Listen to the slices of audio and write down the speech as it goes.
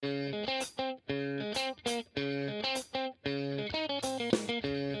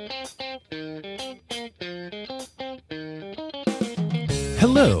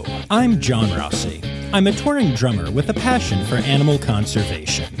Hello, I'm John Rossi. I'm a touring drummer with a passion for animal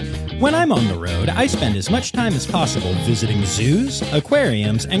conservation. When I'm on the road, I spend as much time as possible visiting zoos,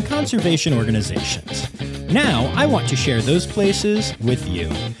 aquariums, and conservation organizations. Now, I want to share those places with you.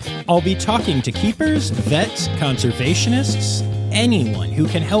 I'll be talking to keepers, vets, conservationists, anyone who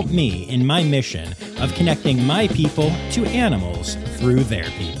can help me in my mission of connecting my people to animals through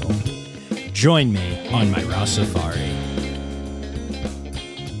their people. Join me on my Ross Safari.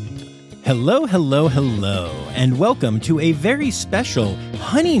 Hello, hello, hello, and welcome to a very special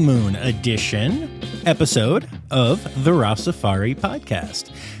honeymoon edition episode of the Ross Safari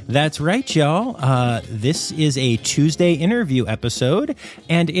podcast. That's right, y'all. This is a Tuesday interview episode,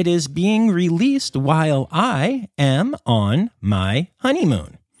 and it is being released while I am on my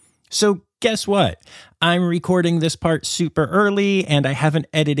honeymoon. So guess what? I'm recording this part super early and I haven't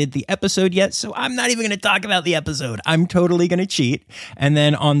edited the episode yet, so I'm not even going to talk about the episode. I'm totally going to cheat. And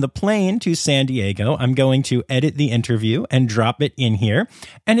then on the plane to San Diego, I'm going to edit the interview and drop it in here.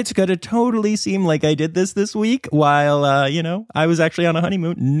 And it's going to totally seem like I did this week while, I was actually on a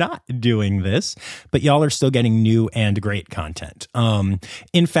honeymoon not doing this. But y'all are still getting new and great content.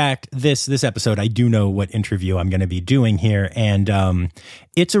 In fact, this episode, I do know what interview I'm going to be doing here. And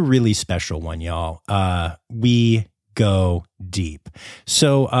it's a really special one, y'all. We go deep.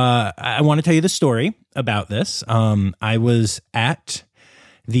 So I want to tell you the story about this. I was at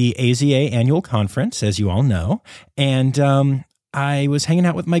the AZA annual conference, as you all know, and I was hanging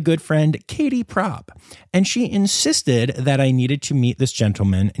out with my good friend, Katie Prop, and she insisted that I needed to meet this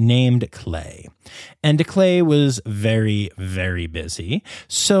gentleman named Clay. And Clay was very, very busy.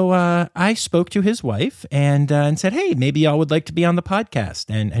 So I spoke to his wife and said, hey, maybe y'all would like to be on the podcast.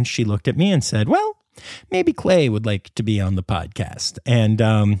 And she looked at me and said, well, maybe Clay would like to be on the podcast.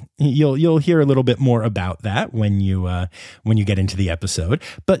 And you'll hear a little bit more about that when you get into the episode.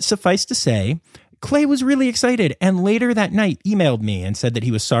 But suffice to say, Clay was really excited and later that night emailed me and said that he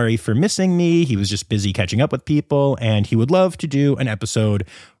was sorry for missing me. He was just busy catching up with people and he would love to do an episode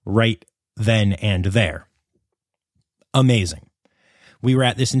right then and there. Amazing. We were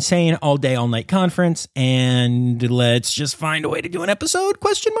at this insane all day, all night conference and let's just find a way to do an episode? ?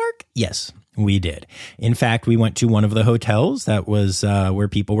 Yes, we did. In fact, we went to one of the hotels that was where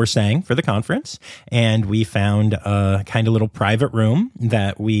people were staying for the conference, and we found a kind of little private room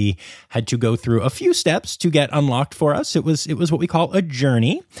that we had to go through a few steps to get unlocked for us. It was what we call a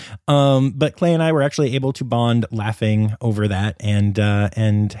journey, but Clay and I were actually able to bond laughing over that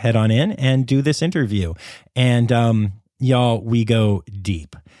and head on in and do this interview. And y'all, we go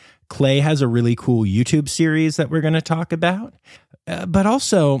deep. Clay has a really cool YouTube series that we're going to talk about, but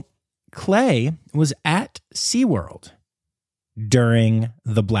also Clay was at SeaWorld during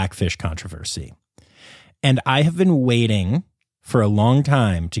the Blackfish controversy. And I have been waiting for a long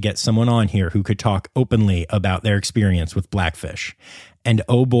time to get someone on here who could talk openly about their experience with Blackfish. And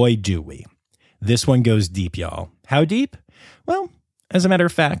oh boy, do we. This one goes deep, y'all. How deep? Well, as a matter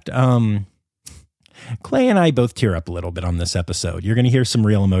of fact, Clay and I both tear up a little bit on this episode. You're going to hear some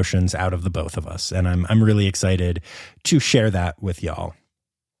real emotions out of the both of us. And I'm really excited to share that with y'all.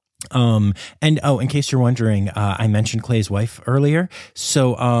 In case you're wondering, I mentioned Clay's wife earlier.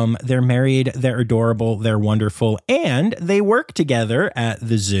 So, they're married, they're adorable, they're wonderful, and they work together at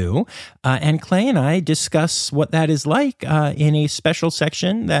the zoo. And Clay and I discuss what that is like, in a special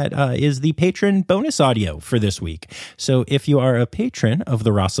section that, is the patron bonus audio for this week. So if you are a patron of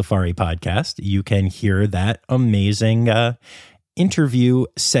the Ross Safari podcast, you can hear that amazing, interview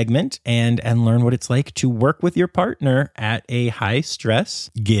segment and learn what it's like to work with your partner at a high stress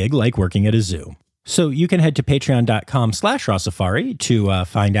gig like working at a zoo. So you can head to patreon.com/RossSafari to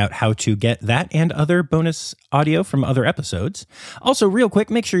find out how to get that and other bonus audio from other episodes. Also, real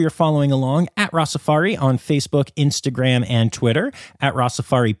quick, make sure you're following along at Ross Safari on Facebook, Instagram, and Twitter, at Ross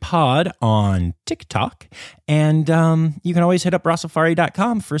Safari Pod on TikTok. And you can always hit up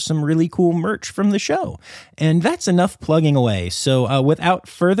RossSafari.com for some really cool merch from the show. And that's enough plugging away. So without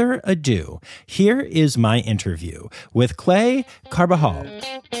further ado, here is my interview with Clay Carbajal.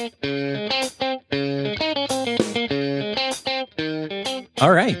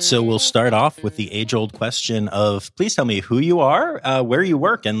 All right, so we'll start off with the age-old question of, please tell me who you are, where you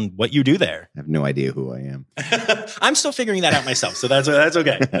work, and what you do there. I have no idea who I am. I'm still figuring that out myself, so that's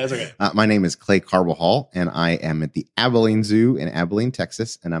okay. That's okay. My name is Clay Carbajal, and I am at the Abilene Zoo in Abilene,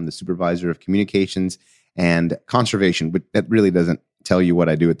 Texas, and I'm the supervisor of communications and conservation, but that really doesn't tell you what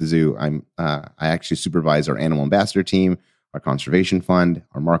I do at the zoo. I actually supervise our animal ambassador team, our conservation fund,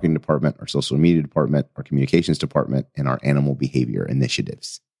 our marketing department, our social media department, our communications department, and our animal behavior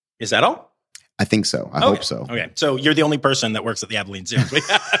initiatives. Is that all? I think so. I hope so. Okay. So you're the only person that works at the Abilene Zoo.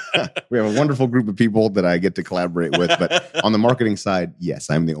 We have a wonderful group of people that I get to collaborate with, but on the marketing side, yes,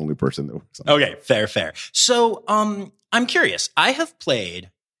 I'm the only person that works on it. Okay, fair. So I'm curious. I have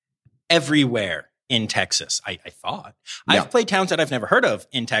played everywhere in Texas, I thought. Yeah. I've played towns that I've never heard of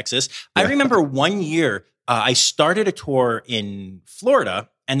in Texas. I remember one year I started a tour in Florida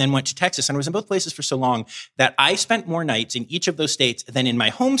and then went to Texas, and I was in both places for so long that I spent more nights in each of those states than in my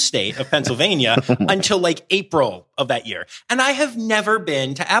home state of Pennsylvania until like April of that year. And I have never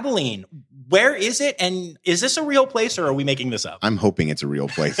been to Abilene. Where is it? And is this a real place, or are we making this up? I'm hoping it's a real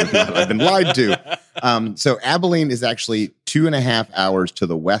place. If not, I've been lied to. So Abilene is actually 2.5 hours to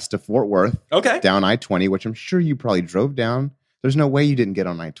the west of Fort Worth. Okay. Down I-20, which I'm sure you probably drove down. There's no way you didn't get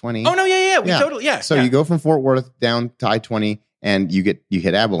on I-20. Oh, no, yeah. We totally, yeah. So you go from Fort Worth down to I-20 and you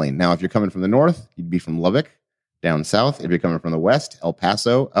hit Abilene. Now, if you're coming from the north, you'd be from Lubbock down south. If you're coming from the west, El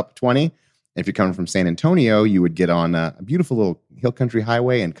Paso up 20. If you're coming from San Antonio, you would get on a beautiful little hill country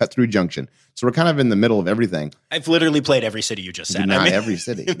highway and cut through Junction. So we're kind of in the middle of everything. I've literally played every city you just said. Not every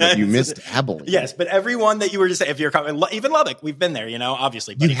city, but you missed Abilene. Yes, but every one that you were just saying, if you're coming, even Lubbock, we've been there,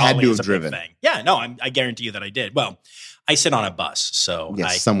 obviously. You had Holly to is have a big driven. thing. Yeah, no, I guarantee you that I did. Well, I sit on a bus, so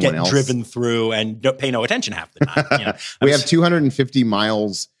Yes, I someone get else. driven through and don't pay no attention half the time. We have 250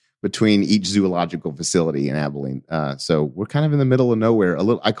 miles between each zoological facility in Abilene. So we're kind of in the middle of nowhere.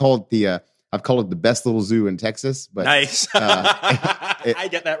 I call it I've called it the best little zoo in Texas, but nice. I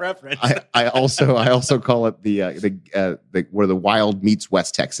get that reference. I also call it the where the wild meets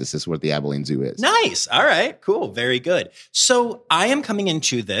West Texas is what the Abilene Zoo is. Nice. All right. Cool. Very good. So I am coming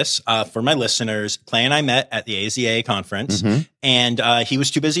into this for my listeners. Clay and I met at the AZA conference, and he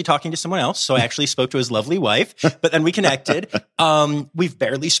was too busy talking to someone else. So I actually spoke to his lovely wife, but then we connected. We've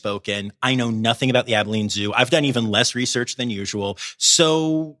barely spoken. I know nothing about the Abilene Zoo. I've done even less research than usual.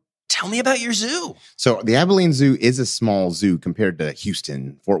 So tell me about your zoo. So the Abilene Zoo is a small zoo compared to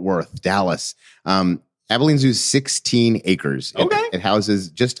Houston, Fort Worth, Dallas. Abilene Zoo is 16 acres. Okay. It houses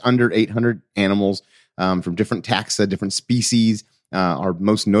just under 800 animals from different taxa, different species. Our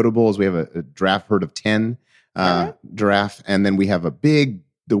most notable is we have a giraffe herd of 10 giraffe. And then we have the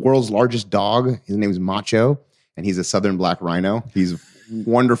world's largest dog. His name is Macho, and he's a southern black rhino. He's a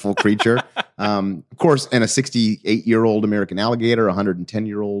wonderful creature. Of course, and a 68-year-old American alligator, a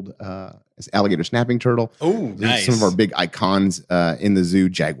 110-year-old alligator snapping turtle. Oh, nice. Some of our big icons in the zoo,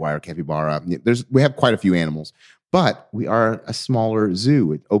 jaguar, capybara. We have quite a few animals, but we are a smaller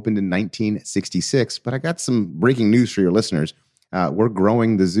zoo. It opened in 1966, but I got some breaking news for your listeners. We're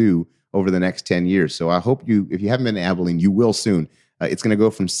growing the zoo over the next 10 years. So I hope if you haven't been to Abilene, you will soon. It's going to go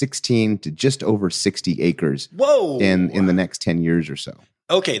from 16 to just over 60 acres. Whoa. In the next 10 years or so.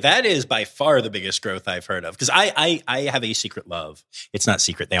 Okay, that is by far the biggest growth I've heard of, because I have a secret love. It's not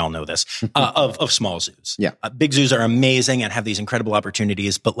secret; they all know this. Of small zoos. Yeah, big zoos are amazing and have these incredible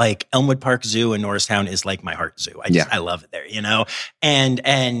opportunities. But like Elmwood Park Zoo in Norristown is like my heart zoo. I love it there,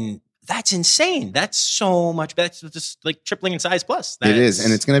 and that's insane. That's so much. That's just like tripling in size. Plus, it is,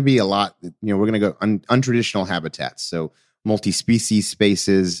 and it's going to be a lot. We're going to go untraditional habitats. So multi-species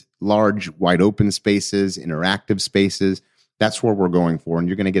spaces, large, wide open spaces, interactive spaces. That's where we're going for, and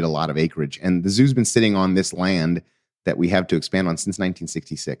you're going to get a lot of acreage. And the zoo's been sitting on this land that we have to expand on since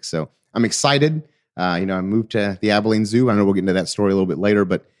 1966. So I'm excited. I moved to the Abilene Zoo. I know we'll get into that story a little bit later,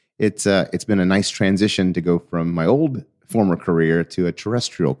 but it's been a nice transition to go from my old former career to a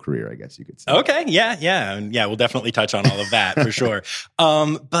terrestrial career, I guess you could say. Okay. Yeah. We'll definitely touch on all of that for sure.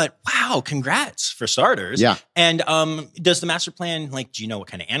 But wow, congrats for starters. Yeah. And does the master plan, do you know what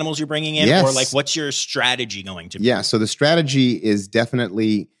kind of animals you're bringing in? Yes. Or what's your strategy going to be? Yeah. So the strategy is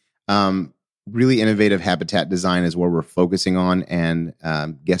definitely really innovative habitat design is where we're focusing on, and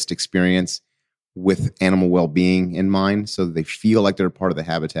guest experience with animal well-being in mind, so that they feel like they're a part of the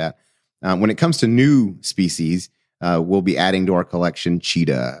habitat. When it comes to new species, we'll be adding to our collection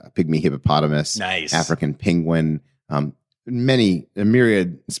cheetah, pygmy hippopotamus, nice. African penguin, a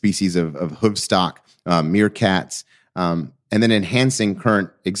myriad species of hoofstock, meerkats, and then enhancing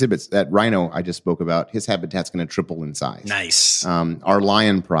current exhibits. That rhino I just spoke about, his habitat's going to triple in size. Nice. Our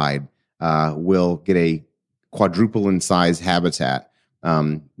lion pride will get a quadruple in size habitat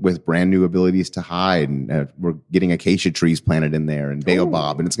with brand new abilities to hide. And we're getting acacia trees planted in there and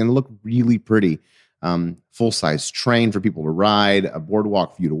baobab, and it's going to look really pretty. Full-size train for people to ride, a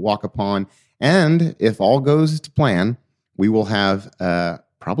boardwalk for you to walk upon. And if all goes to plan, we will have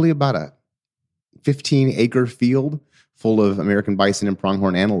probably about a 15-acre field full of American bison and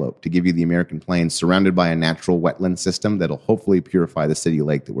pronghorn antelope to give you the American plains, surrounded by a natural wetland system that'll hopefully purify the city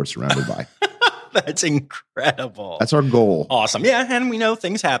lake that we're surrounded by. That's incredible. That's our goal. Awesome. Yeah. And we know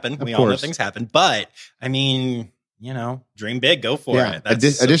things happen. Of We all know course. things happen. But I mean, dream big, go for it.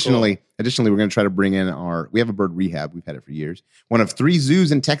 That's so additionally, cool. we're going to try to bring in we have a bird rehab. We've had it for years. One of 3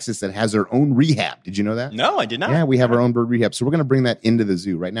 zoos in Texas that has their own rehab. Did you know that? No, I did not. Yeah, we have our own bird rehab. So we're going to bring that into the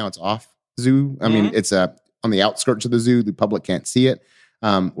zoo. Right now it's off zoo. I mean, it's on the outskirts of the zoo. The public can't see it.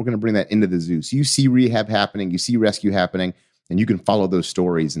 We're going to bring that into the zoo. So you see rehab happening, you see rescue happening, and you can follow those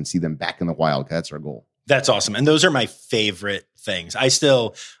stories and see them back in the wild. That's our goal. That's awesome. And those are my favorite things.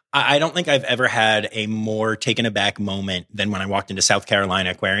 I don't think I've ever had a more taken aback moment than when I walked into South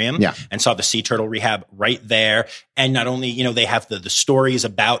Carolina Aquarium and saw the sea turtle rehab right there. And not only, they have the stories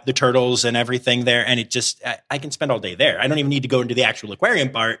about the turtles and everything there. And it just, I can spend all day there. I don't even need to go into the actual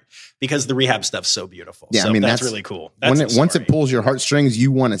aquarium part because the rehab stuff's so beautiful. Yeah, so I mean, that's really cool. That's once it pulls your heartstrings,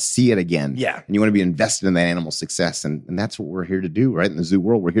 you want to see it again. Yeah. And you want to be invested in that animal's success. And that's what we're here to do, right? In the zoo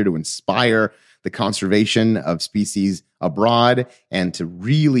world, we're here to inspire the conservation of species abroad and to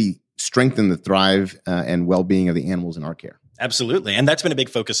really strengthen the thrive and well-being of the animals in our care. Absolutely. And that's been a big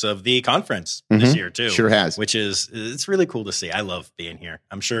focus of the conference this year too. Sure has. Which is, it's really cool to see. I love being here.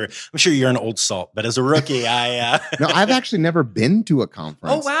 I'm sure you're an old salt, but as a rookie, No, I've actually never been to a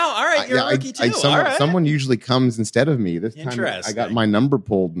conference. Oh, wow. All right. You're a rookie too. Someone usually comes instead of me. This time I got my number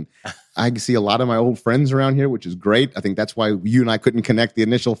pulled and I see a lot of my old friends around here, which is great. I think that's why you and I couldn't connect the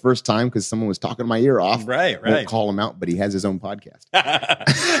initial first time because someone was talking my ear off. Right. Won't call him out, but he has his own podcast.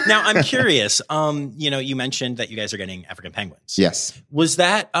 Now, I'm curious. You mentioned that you guys are getting African penguins. Yes. Was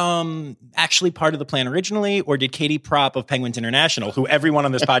that actually part of the plan originally, or did Katie Propp of Penguins International, who everyone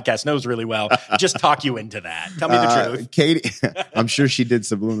on this podcast knows really well, just talk you into that? Tell me the truth. Katie, I'm sure she did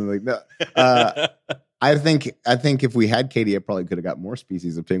subliminally. No. I think if we had Katie, I probably could have got more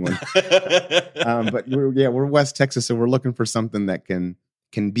species of penguin. But we're West Texas, so we're looking for something that can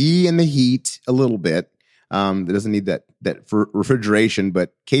be in the heat a little bit. That doesn't need that for refrigeration,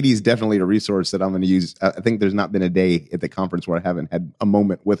 but Katie's definitely a resource that I'm going to use. I think there's not been a day at the conference where I haven't had a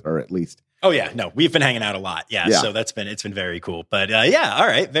moment with her at least. Oh yeah, no, we've been hanging out a lot. Yeah. So it's been very cool. But all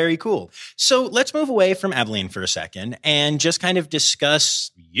right, very cool. So let's move away from Abilene for a second and just kind of discuss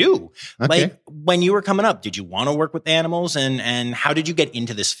you. Okay. Like when you were coming up, did you want to work with animals, and how did you get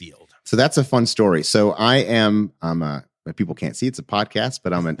into this field? So that's a fun story. So people can't see it's a podcast,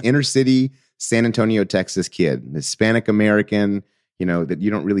 but I'm an inner city San Antonio, Texas kid, Hispanic American, that you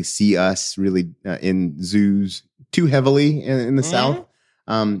don't really see us really in zoos too heavily in the South.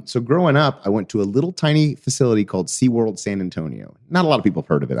 So growing up, I went to a little tiny facility called SeaWorld San Antonio. Not a lot of people have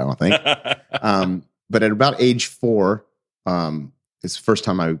heard of it, I don't think. But at about age 4, it's the first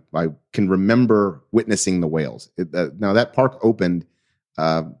time I can remember witnessing the whales. Now that park opened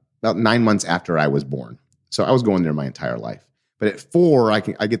about 9 months after I was born. So I was going there my entire life. But at 4,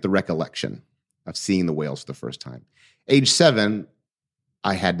 I get the recollection of seeing the whales for the first time. Age 7,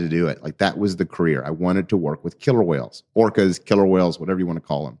 I had to do it. Like that was the career. I wanted to work with killer whales, orcas, killer whales, whatever you want to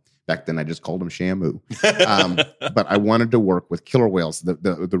call them. Back then, I just called them Shamu. But I wanted to work with killer whales.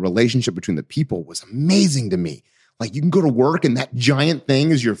 The relationship between the people was amazing to me. Like you can go to work and that giant thing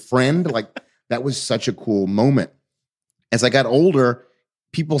is your friend. Like that was such a cool moment. As I got older,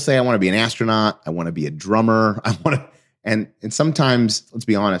 people say I want to be an astronaut. I want to be a drummer. And sometimes, let's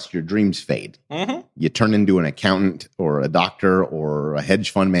be honest, your dreams fade. Mm-hmm. You turn into an accountant or a doctor or a hedge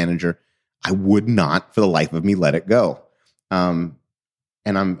fund manager. I would not, for the life of me, let it go. And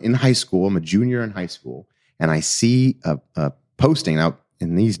I'm in high school. I'm a junior in high school. And I see a posting. Now,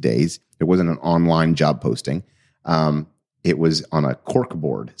 in these days, it wasn't an online job posting. It was on a cork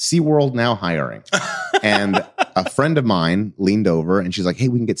board. SeaWorld now hiring. And a friend of mine leaned over and she's like, hey,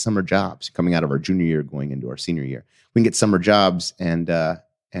 we can get summer jobs coming out of our junior year, going into our senior year. We can get summer jobs and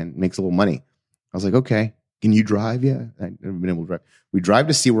makes a little money. I was like, okay, can you drive? Yeah, I've never been able to drive. We drive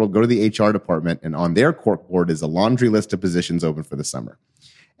to SeaWorld, go to the HR department, and on their cork board is a laundry list of positions open for the summer.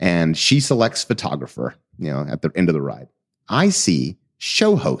 And she selects photographer, at the end of the ride. I see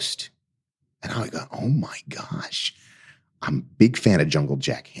show host. And I go, oh my gosh, I'm a big fan of Jungle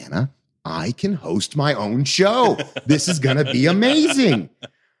Jack, Hannah. I can host my own show. This is going to be amazing.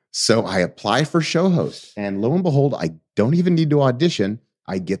 So I apply for show host, and lo and behold, I don't even need to audition.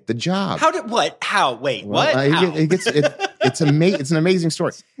 I get the job. How? Wait, well, what? It's an amazing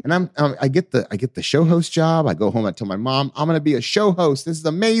story. And I get the show host job. I go home. I tell my mom, I'm going to be a show host. This is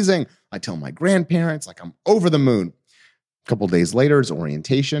amazing. I tell my grandparents, like I'm over the moon. A couple of days later is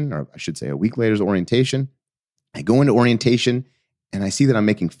orientation, or I should say a week later is orientation. I go into orientation. And I see that I'm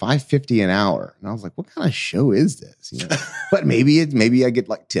making $5.50 an hour. And I was like, what kind of show is this? But maybe I get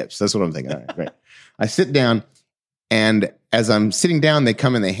like tips. That's what I'm thinking. All right, great. I sit down and as I'm sitting down, they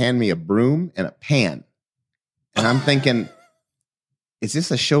come and they hand me a broom and a pan. And I'm thinking, is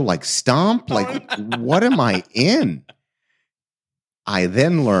this a show like Stomp? Like, what am I in? I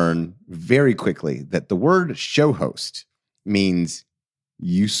then learn very quickly that the word show host means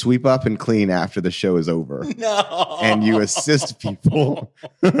you sweep up and clean after the show is over. No. And you assist people.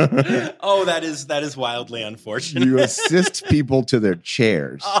 Oh, that is wildly unfortunate. You assist people to their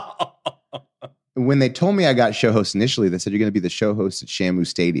chairs. Oh. When they told me I got show host initially, they said, you're going to be the show host at Shamu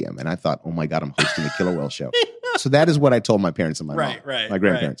Stadium. And I thought, oh my God, I'm hosting the Killer Whale show. So that is what I told my parents and my mom, my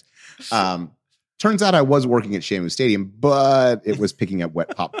grandparents. Turns out I was working at Shamu Stadium, but it was picking up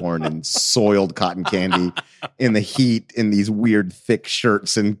wet popcorn and soiled cotton candy in the heat in these weird thick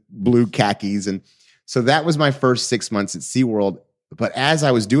shirts and blue khakis. And so that was my first 6 months at SeaWorld. But as I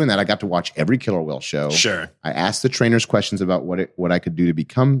was doing that, I got to watch every Killer Whale show. Sure. I asked the trainers questions about what I could do to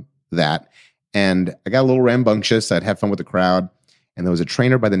become that. And I got a little rambunctious. I'd have fun with the crowd. And there was a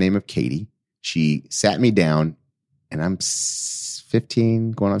trainer by the name of Katie. She sat me down, and I'm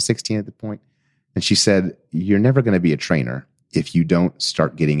 15, going on 16 at the point. And she said, you're never going to be a trainer if you don't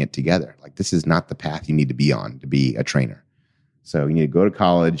start getting it together. Like, this is not the path you need to be on to be a trainer. So you need to go to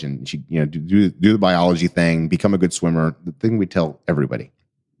college and do the biology thing, become a good swimmer, the thing we tell everybody.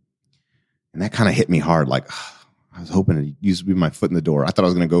 And that kind of hit me hard. Like, I was hoping to use my foot in the door. I thought I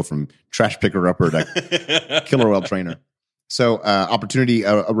was going to go from trash picker upper to Killer Whale trainer. So opportunity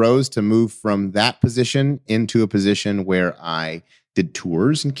arose to move from that position into a position where I did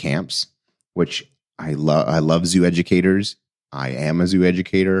tours and camps, which I love. I love zoo educators. I am a zoo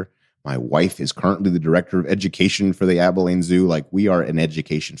educator. My wife is currently the director of education for the Abilene Zoo. Like, we are an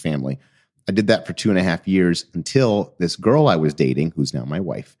education family. I did that for 2.5 years until this girl I was dating, who's now my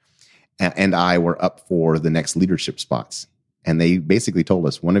wife, and I were up for the next leadership spots. And they basically told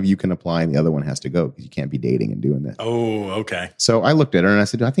us, one of you can apply and the other one has to go because you can't be dating and doing this. Oh, okay. So I looked at her and I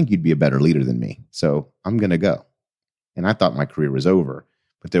said, I think you'd be a better leader than me. So I'm going to go. And I thought my career was over.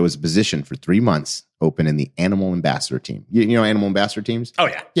 But there was a position for 3 months open in the animal ambassador team. You know animal ambassador teams? Oh,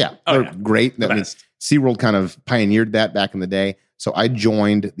 yeah. Yeah. They're great. That means SeaWorld kind of pioneered that back in the day. So I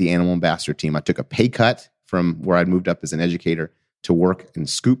joined the animal ambassador team. I took a pay cut from where I'd moved up as an educator to work and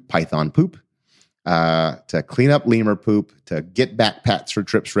scoop python poop, to clean up lemur poop, to get backpacks for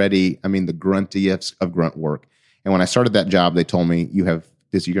trips ready. I mean, the gruntiest of grunt work. And when I started that job, they told me, you're going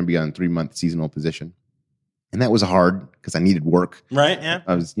to be on a 3-month seasonal position. And that was hard because I needed work. Right, yeah.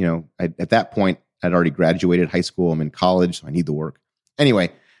 I was, at that point, I'd already graduated high school. I'm in college, so I need the work.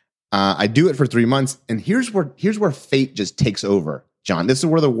 Anyway, I do it for 3 months. And here's where fate just takes over, John. This is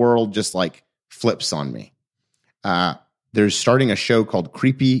where the world just like flips on me. They're starting a show called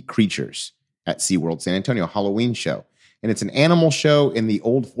Creepy Creatures at SeaWorld San Antonio, Halloween show. And it's an animal show in the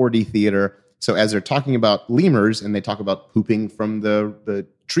old 4D theater. So as they're talking about lemurs and they talk about pooping from the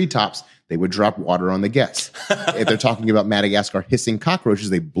treetops, they would drop water on the guests. If they're talking about Madagascar hissing cockroaches,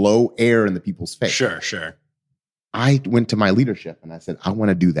 they blow air in the people's face. Sure. I went to my leadership and I said, I want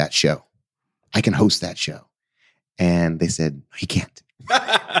to do that show. I can host that show. And they said, you can't.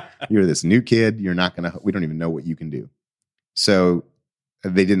 You're this new kid. You're not going to, we don't even know what you can do. So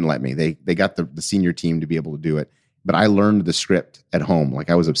they didn't let me. They got the senior team to be able to do it. But I learned the script at home. Like,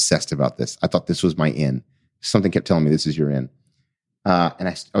 I was obsessed about this. I thought this was my in. Something kept telling me this is your in. And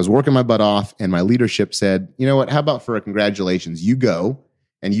I was working my butt off, and my leadership said, you know what, how about for a congratulations, you go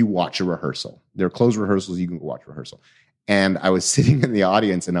and you watch a rehearsal. There are closed rehearsals. You can go watch rehearsal. And I was sitting in the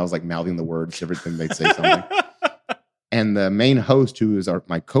audience, and I was like mouthing the words every time they'd say something. And the main host, who is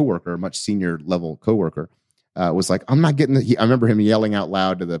my coworker, much senior level coworker, was like, I'm not getting I remember him yelling out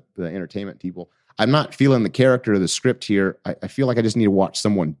loud to the entertainment people, I'm not feeling the character of the script here. I feel like I just need to watch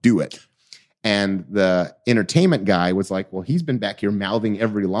someone do it. And the entertainment guy was like, well, he's been back here mouthing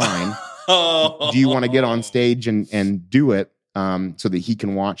every line. Do you want to get on stage and do it so that he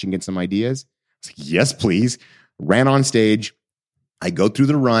can watch and get some ideas? I was like, yes, please. Ran on stage. I go through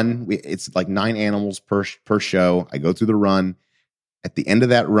the run. It's like 9 animals per show. I go through the run. At the end of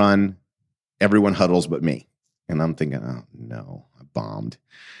that run, everyone huddles but me. And I'm thinking, oh, no, I bombed.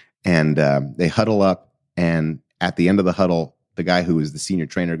 And they huddle up. And at the end of the huddle, the guy who is the senior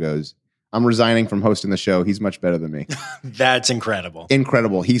trainer goes, I'm resigning from hosting the show. He's much better than me. That's incredible.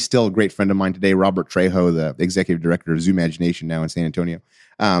 Incredible. He's still a great friend of mine today. Robert Trejo, the executive director of Zoo Imagination now in San Antonio.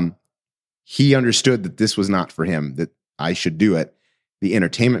 He understood that this was not for him, that I should do it. The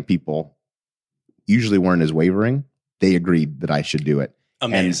entertainment people usually weren't as wavering. They agreed that I should do it.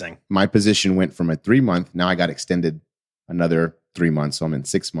 Amazing. And my position went from a 3-month. Now I got extended another 3 months. So I'm in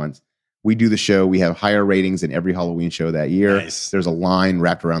 6 months. We do the show. We have higher ratings than every Halloween show that year. Nice. There's a line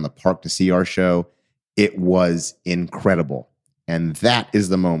wrapped around the park to see our show. It was incredible. And that is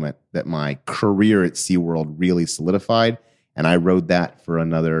the moment that my career at SeaWorld really solidified. And I rode that for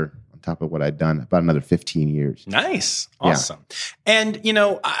another, on top of what I'd done, about another 15 years. Nice. Awesome. Yeah. And,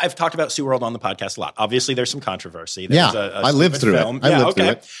 I've talked about SeaWorld on the podcast a lot. Obviously, there's some controversy. There's I lived through film. it. I lived through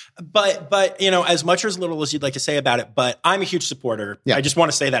it. But, as much or as little as you'd like to say about it, but I'm a huge supporter. Yeah. I just want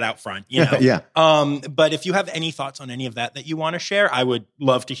to say that out front, Yeah. But if you have any thoughts on any of that you want to share, I would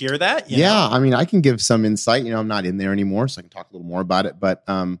love to hear that. You know? I mean, I can give some insight. I'm not in there anymore, so I can talk a little more about it. But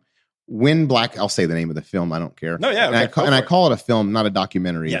I'll say the name of the film. I don't care. No, yeah. And I call it a film, not a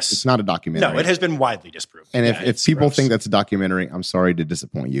documentary. Yes. It's not a documentary. No, it has been widely disproved. And if people think that's a documentary, I'm sorry to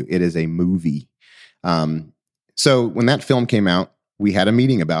disappoint you. It is a movie. So when that film came out, we had a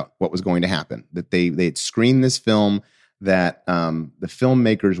meeting about what was going to happen, that they had screened this film, that the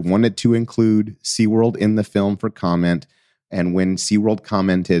filmmakers wanted to include SeaWorld in the film for comment. And when SeaWorld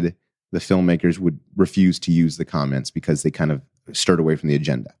commented, the filmmakers would refuse to use the comments because they kind of stirred away from the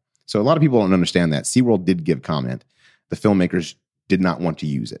agenda. So a lot of people don't understand that. SeaWorld did give comment. The filmmakers did not want to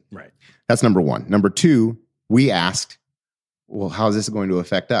use it. Right. That's number one. Number two, we asked, well, how is this going to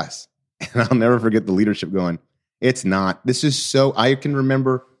affect us? And I'll never forget the leadership going, it's not. This is so, I can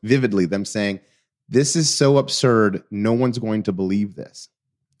remember vividly them saying, this is so absurd, no one's going to believe this.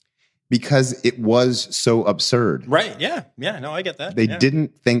 Because it was so absurd. Right, yeah. Yeah, no, I get that. They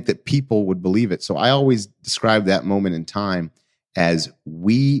didn't think that people would believe it. So I always describe that moment in time as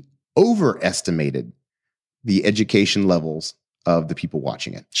we overestimated the education levels of the people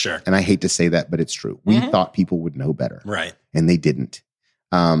watching it. Sure. And I hate to say that, but it's true. We thought people would know better. Right. And they didn't.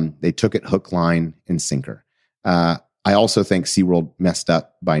 They took it hook, line, and sinker. I also think SeaWorld messed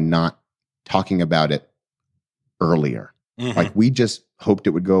up by not talking about it earlier. Like we just hoped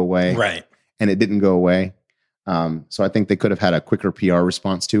it would go away. Right. And it didn't go away. So I think they could have had a quicker PR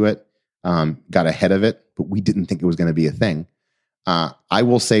response to it, got ahead of it, but we didn't think it was going to be a thing. I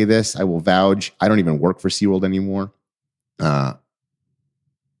will say this, I will vouch, I don't even work for SeaWorld anymore. But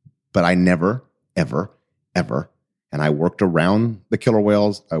I never, ever, and I worked around the killer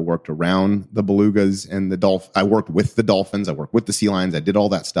whales. I worked around the belugas and I worked with the dolphins. I worked with the sea lions. I did all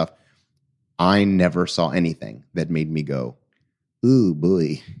that stuff. I never saw anything that made me go, ooh,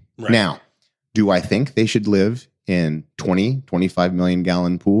 boy. Right. Now, do I think they should live in 20, 25 million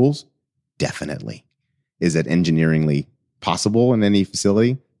gallon pools? Definitely. Is it engineeringly possible in any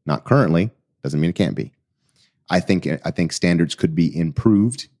facility? Not currently. Doesn't mean it can't be. I think standards could be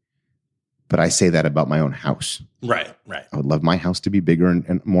improved, but I say that about my own house. Right. I would love my house to be bigger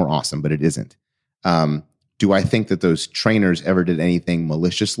and more awesome, but it isn't. Do I think that those trainers ever did anything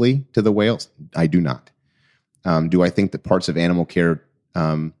maliciously to the whales? I do not. Do I think that parts of animal care,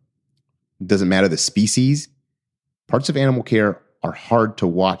 doesn't matter the species, parts of animal care are hard to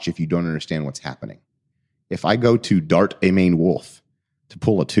watch if you don't understand what's happening. If I go to dart a Maine wolf to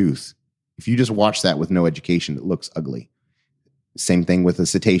pull a tooth, if you just watch that with no education, it looks ugly. Same thing with a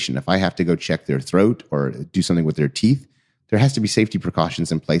cetacean. If I have to go check their throat or do something with their teeth, there has to be safety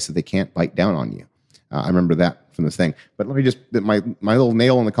precautions in place so they can't bite down on you. I remember that from the thing. But let me just, my little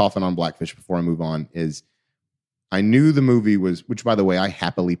nail in the coffin on Blackfish before I move on is I knew the movie was, which by the way, I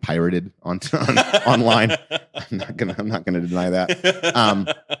happily pirated online. I'm not gonna deny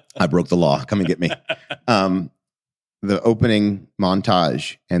that. I broke the law. Come and get me. The opening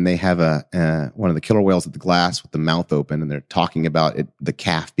montage, and they have one of the killer whales at the glass with the mouth open, and they're talking about it, the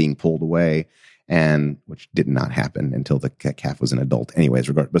calf being pulled away, and which did not happen until the calf was an adult. Anyways,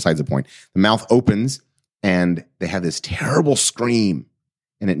 besides the point, the mouth opens, and they have this terrible scream,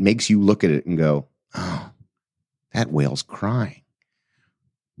 and it makes you look at it and go, "Oh, that whale's crying."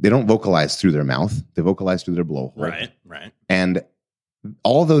 They don't vocalize through their mouth; they vocalize through their blowhole. Right. And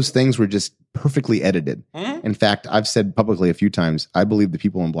all those things were just perfectly edited. Mm-hmm. In fact, I've said publicly a few times, I believe the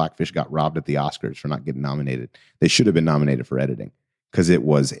people in Blackfish got robbed at the Oscars for not getting nominated. They should have been nominated for editing because it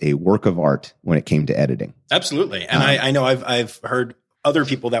was a work of art when it came to editing. Absolutely. And I know I've heard other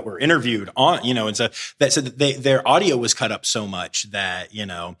people that were interviewed on, and so that said that their audio was cut up so much that,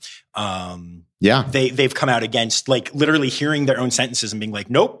 they've come out against like literally hearing their own sentences and being like,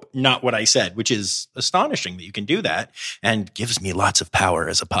 nope, not what I said, which is astonishing that you can do that and gives me lots of power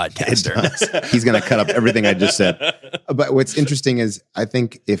as a podcaster. He's going to cut up everything I just said. But what's interesting is I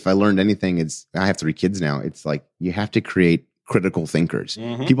think if I learned anything, I have 3 kids now. It's like you have to create critical thinkers,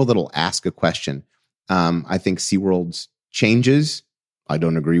 people that'll ask a question. I think SeaWorld's changes, I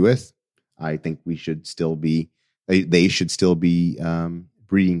don't agree with. I think they should still be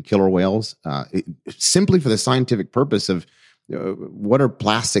breeding killer whales simply for the scientific purpose of What are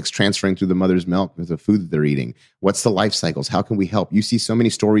plastics transferring through the mother's milk with the food that they're eating? What's the life cycles? How can we help? You see so many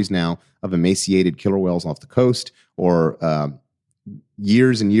stories now of emaciated killer whales off the coast, or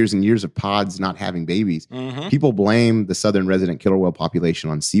years and years and years of pods not having babies. Mm-hmm. People blame the southern resident killer whale population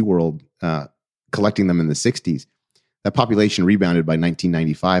on SeaWorld collecting them in the 60s. That population rebounded by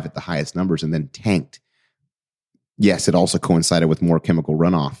 1995 at the highest numbers and then tanked. Yes, it also coincided with more chemical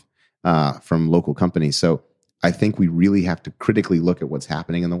runoff from local companies. So I think we really have to critically look at what's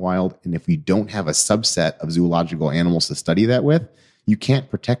happening in the wild. And if we don't have a subset of zoological animals to study that with, you can't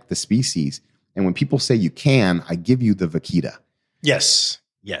protect the species. And when people say you can, I give you the vaquita. Yes.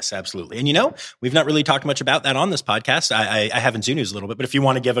 Yes, absolutely. And, we've not really talked much about that on this podcast. I have in Zoo News a little bit, but if you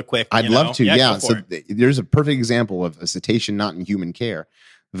want to give a quick... I'd love to, yeah. So there's a perfect example of a cetacean not in human care.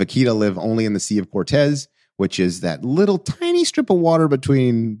 Vaquita live only in the Sea of Cortez, which is that little tiny strip of water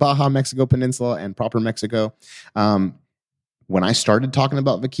between Baja Mexico Peninsula and proper Mexico. When I started talking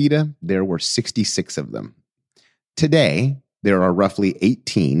about vaquita, there were 66 of them. Today, there are roughly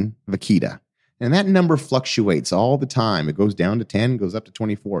 18 vaquita. And that number fluctuates all the time. It goes down to 10, goes up to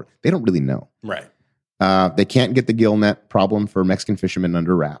 24. They don't really know. Right. They can't get the gill net problem for Mexican fishermen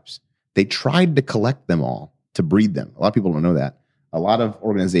under wraps. They tried to collect them all to breed them. A lot of people don't know that. A lot of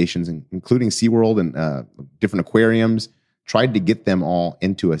organizations, including SeaWorld and different aquariums, tried to get them all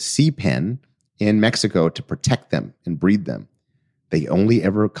into a sea pen in Mexico to protect them and breed them. They only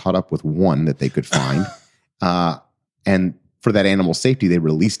ever caught up with one that they could find. And for that animal safety, they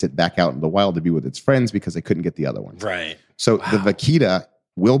released it back out in the wild to be with its friends because they couldn't get the other ones. Right. So the vaquita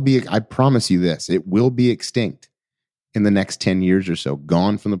will be, I promise you this, it will be extinct in the next 10 years or so,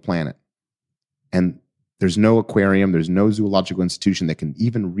 gone from the planet. And there's no aquarium, there's no zoological institution that can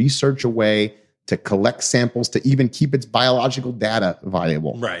even research a way to collect samples to even keep its biological data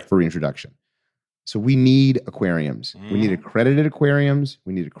viable for reintroduction. So we need aquariums. We need accredited aquariums.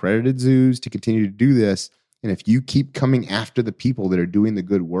 We need accredited zoos to continue to do this. And if you keep coming after the people that are doing the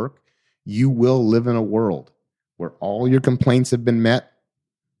good work, you will live in a world where all your complaints have been met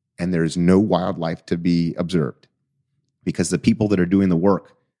and there is no wildlife to be observed, because the people that are doing the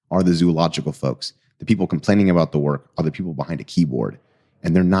work are the zoological folks. The people complaining about the work are the people behind a keyboard,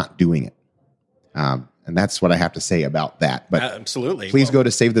 and they're not doing it. And that's what I have to say about that. But absolutely, please go to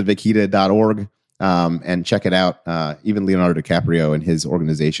savethevaquita.org and check it out. Even Leonardo DiCaprio and his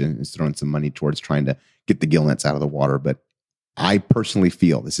organization is throwing some money towards trying to get the gill nets out of the water. But I personally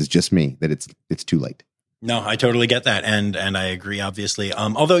feel, this is just me, that it's too late. No, I totally get that. And I agree, obviously.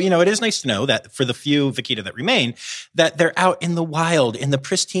 Although, it is nice to know that for the few vaquita that remain, that they're out in the wild, in the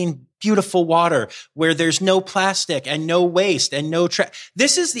pristine, beautiful water where there's no plastic and no waste and no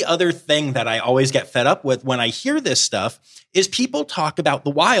This is the other thing that I always get fed up with when I hear this stuff, is people talk about the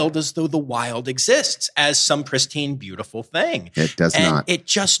wild as though the wild exists as some pristine, beautiful thing. It does not. It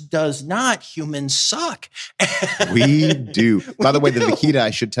just does not. Humans suck. We do. By the way, the vaquita, I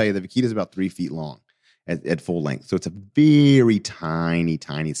should tell you, the vaquita is about 3 feet long at full length. So it's a very tiny,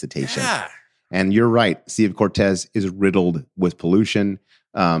 tiny cetacean. Yeah. And you're right. Sea of Cortez is riddled with pollution.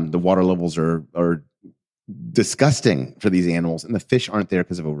 The water levels are disgusting for these animals, and the fish aren't there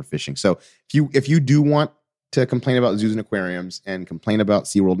because of overfishing. So if you do want to complain about zoos and aquariums and complain about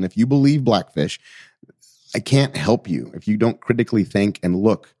SeaWorld, and if you believe blackfish, I can't help you if you don't critically think and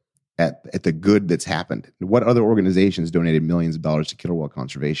look at the good that's happened. What other organizations donated millions of dollars to killer whale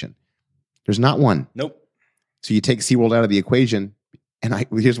conservation? There's not one. Nope. So you take SeaWorld out of the equation, and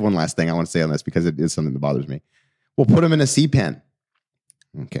here's one last thing I want to say on this, because it is something that bothers me. We'll put them in a sea pen.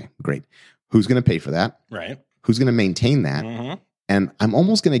 Okay, great. Who's going to pay for that? Right. Who's going to maintain that? Mm-hmm. And I'm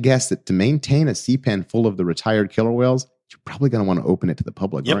almost going to guess that to maintain a sea pen full of the retired killer whales, you're probably going to want to open it to the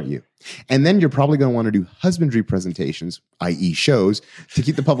public, aren't you? And then you're probably going to want to do husbandry presentations, i.e. shows, to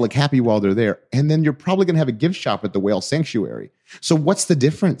keep the public happy while they're there. And then you're probably going to have a gift shop at the whale sanctuary. So what's the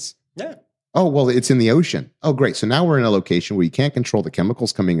difference? Yeah. Oh, well, it's in the ocean. Oh, great. So now we're in a location where you can't control the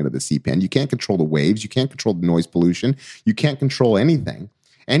chemicals coming into the sea pen. You can't control the waves. You can't control the noise pollution. You can't control anything.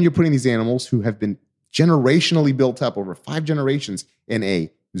 And you're putting these animals who have been generationally built up over 5 generations in a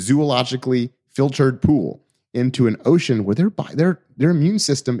zoologically filtered pool into an ocean where their immune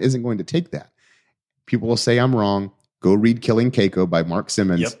system isn't going to take that. People will say I'm wrong. Go read Killing Keiko by Mark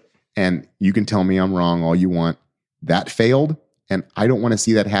Simmons. And you can tell me I'm wrong all you want. That failed. And I don't want to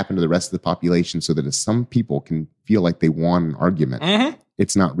see that happen to the rest of the population, so that some people can feel like they won an argument. Mm-hmm.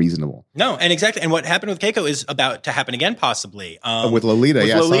 It's not reasonable. No, and exactly. And what happened with Keiko is about to happen again, possibly. With Lolita, with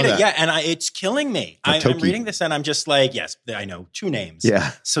yeah. Lolita, I saw that. yeah. And it's killing me. I'm reading this and I'm just like, yes, I know 2 names.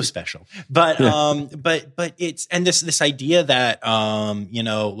 Yeah. So special. But, but it's, and this idea that,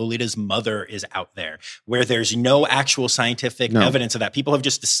 Lolita's mother is out there where there's no actual scientific evidence of that. People have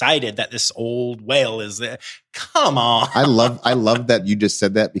just decided that this old whale is there. Come on. I love that you just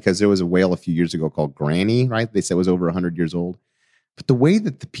said that, because there was a whale a few years ago called Granny, right? They said it was over 100 years old. But the way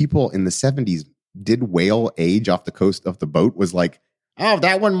that the people in the 70s did whale age off the coast of the boat was like, oh,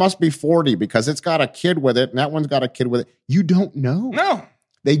 that one must be 40 because it's got a kid with it, and that one's got a kid with it. You don't know. No.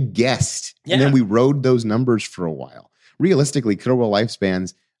 They guessed. Yeah. And then we rode those numbers for a while. Realistically, killer whale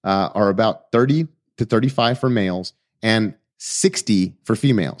lifespans are about 30 to 35 for males and 60 for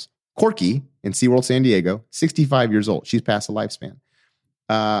females. Corky in SeaWorld San Diego, 65 years old. She's past the lifespan.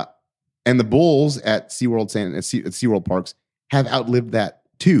 And the bulls at SeaWorld parks have outlived that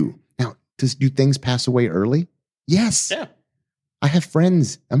too. Now, do things pass away early? Yes. Yeah. I have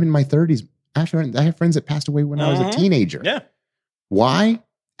friends. I'm in my 30s. I have friends that passed away when I was a teenager. Yeah. Why?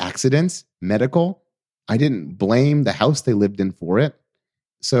 Accidents, medical. I didn't blame the house they lived in for it.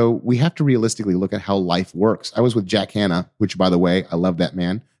 So we have to realistically look at how life works. I was with Jack Hanna, which, by the way, I love that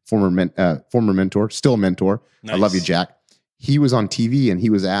man. Former mentor, still a mentor. Nice. I love you, Jack. He was on TV and he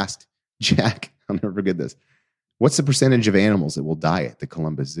was asked, Jack, I'll never forget this, what's the percentage of animals that will die at the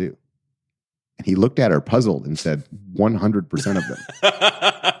Columbus Zoo? And he looked at her puzzled and said, 100% of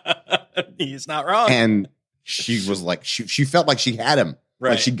them. He's not wrong. And she was like, she felt like she had him.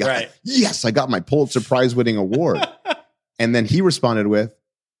 Right, like she got, yes, I got my Pulitzer Prize winning award. And then he responded with,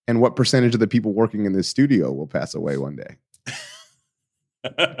 and what percentage of the people working in this studio will pass away one day?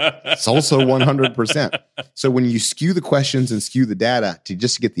 It's also 100%. So when you skew the questions and skew the data to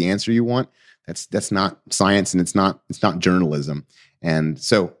just get the answer you want, that's not science, and it's not journalism. And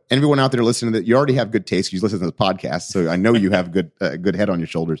so everyone out there listening to that, you already have good taste. You listen to the podcast, so I know you have good head on your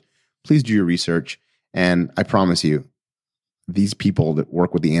shoulders. Please do your research, and I promise you, these people that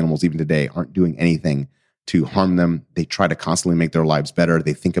work with the animals even today aren't doing anything to harm them. They try to constantly make their lives better.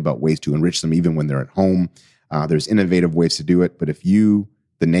 They think about ways to enrich them even when they're at home. There's innovative ways to do it. But if you,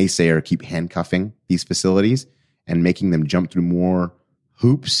 the naysayer, keep handcuffing these facilities and making them jump through more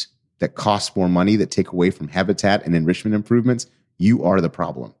hoops that cost more money, that take away from habitat and enrichment improvements, you are the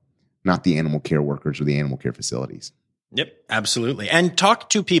problem, not the animal care workers or the animal care facilities. Yep, absolutely. And talk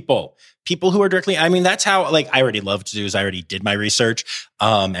to people who are directly, I mean, that's how, like, I already loved zoos. I already did my research,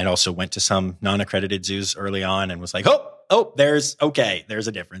 and also went to some non-accredited zoos early on and was like, there's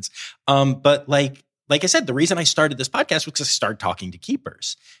a difference. But like I said, the reason I started this podcast was because I started talking to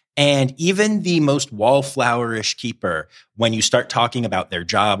keepers. And even the most wallflowerish keeper, when you start talking about their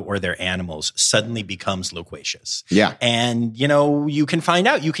job or their animals, suddenly becomes loquacious. Yeah. And, you can find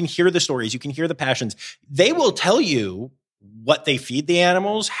out, you can hear the stories, you can hear the passions. They will tell you what they feed the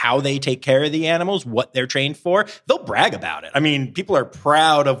animals, how they take care of the animals, what they're trained for. They'll brag about it. I mean, people are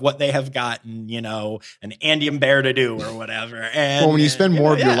proud of what they have gotten, an Andean bear to do or whatever. And when you spend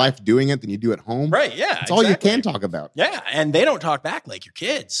more of your life doing it than you do at home, right? Yeah, that's all you can talk about. Yeah, and they don't talk back like your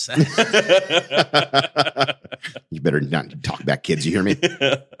kids. You better not talk back, kids. You hear me?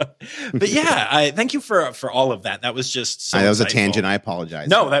 But yeah, I thank you for all of that. That was just so that was insightful. A tangent. I apologize.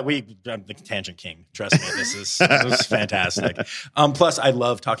 No, I'm the tangent king. Trust me, this was fantastic. Plus, I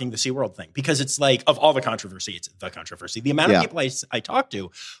love talking the SeaWorld thing because it's like, of all the controversy, it's the controversy. The amount of people I talk to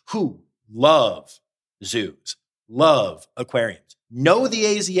who love zoos, love aquariums, know the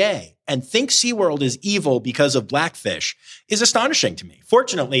AZA, and think SeaWorld is evil because of blackfish is astonishing to me.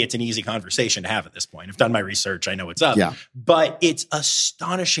 Fortunately, it's an easy conversation to have at this point. I've done my research. I know what's up. Yeah. But it's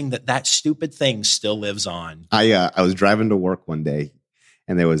astonishing that stupid thing still lives on. I was driving to work one day,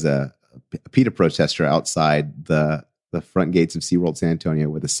 and there was a PETA protester outside the front gates of SeaWorld San Antonio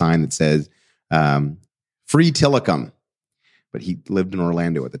with a sign that says, free Tillicum. But he lived in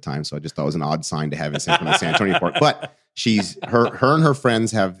Orlando at the time, so I just thought it was an odd sign to have in San Antonio Park. But her and her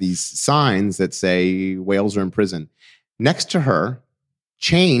friends have these signs that say whales are in prison. Next to her,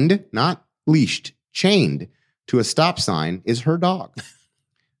 chained, not leashed, chained to a stop sign is her dog.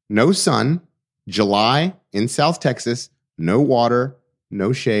 No sun, July in South Texas, no water,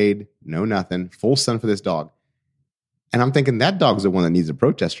 no shade, no nothing, full sun for this dog. And I'm thinking that dog's the one that needs a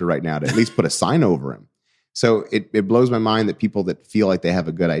protester right now to at least put a sign over him. So it blows my mind that people that feel like they have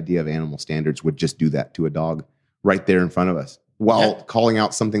a good idea of animal standards would just do that to a dog right there in front of us while calling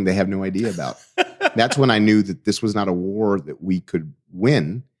out something they have no idea about. That's when I knew that this was not a war that we could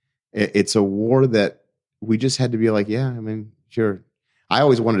win. It's a war that we just had to be like, yeah, I mean, sure. I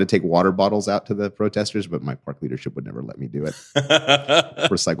always wanted to take water bottles out to the protesters, but my park leadership would never let me do it.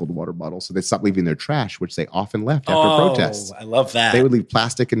 Recycled water bottles. So they stopped leaving their trash, which they often left after protests. I love that. They would leave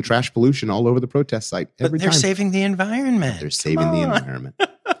plastic and trash pollution all over the protest site every But they're time. saving the environment. They're saving the environment.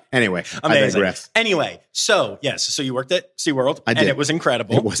 Anyway, Amazing. I digress. Anyway, so yes, so you worked at SeaWorld I did. and it was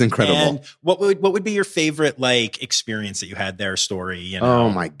incredible. It was incredible. And what would be your favorite like experience that you had there, story? You know? Oh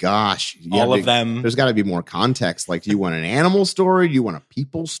my gosh. All of them. There's got to be more context. Like, do you want an animal story? Do you want a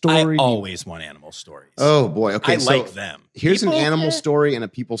people story? I always want animal stories. Oh boy. Okay. I like them. Here's People, an animal story and a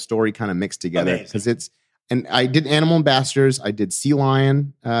people story kind of mixed together Amazing. because and I did animal ambassadors. I did Sea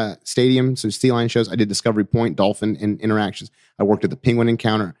Lion Stadium, so Sea Lion shows. I did Discovery Point, dolphin interactions. I worked at the Penguin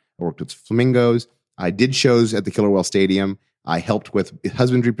Encounter. I worked with flamingos. I did shows at the Killer Whale Stadium. I helped with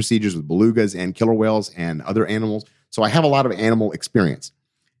husbandry procedures with belugas and killer whales and other animals. So I have a lot of animal experience.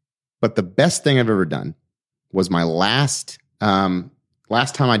 But the best thing I've ever done was my last time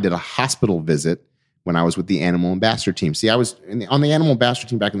I did a hospital visit when I was with the animal ambassador team. See, I was on the animal ambassador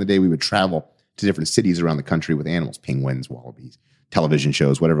team back in the day. We would travel to different cities around the country with animals, penguins, wallabies, television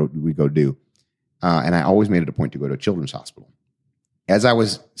shows, whatever we go do. And I always made it a point to go to a children's hospital. As I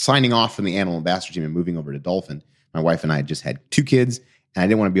was signing off from the animal ambassador team and moving over to Dolphin, my wife and I had just had 2 kids, and I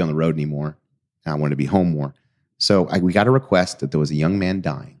didn't want to be on the road anymore. I wanted to be home more. So we got a request that there was a young man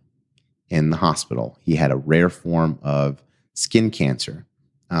dying in the hospital. He had a rare form of skin cancer,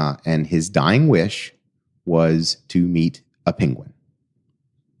 and his dying wish was to meet a penguin.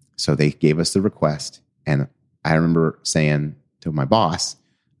 So they gave us the request, and I remember saying to my boss,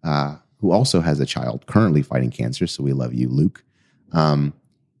 who also has a child currently fighting cancer, so we love you, Luke.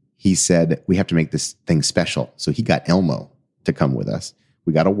 He said, we have to make this thing special. So he got Elmo to come with us.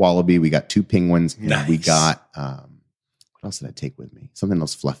 We got a wallaby. We got 2 penguins. And Nice. we got, what else did I take with me? Something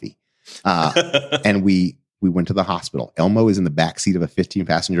else fluffy. And we went to the hospital. Elmo is in the back seat of a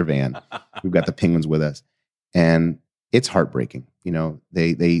 15-passenger van. We've got the penguins with us. And it's heartbreaking. You know,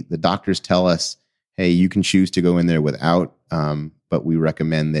 the doctors tell us, hey, you can choose to go in there without, but we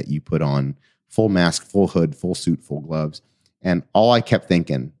recommend that you put on full mask, full hood, full suit, full gloves. And all I kept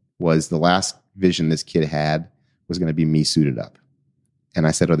thinking was the last vision this kid had was going to be me suited up. And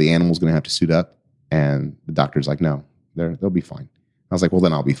I said, are the animals going to have to suit up? And the doctor's like, no, they'll be fine. I was like, well,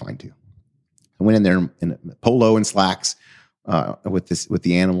 then I'll be fine too. I went in there in polo and slacks with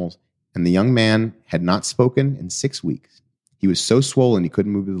the animals. And the young man had not spoken in 6 weeks. He was so swollen he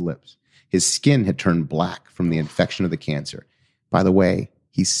couldn't move his lips. His skin had turned black from the infection of the cancer. By the way,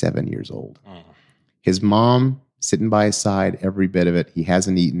 he's 7 years old. His mom sitting by his side, every bit of it. He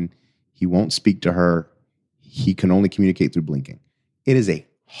hasn't eaten. He won't speak to her. He can only communicate through blinking. It is a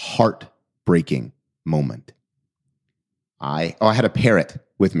heartbreaking moment. I had a parrot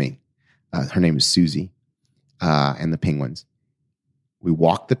with me. Her name is Susie, and the penguins. We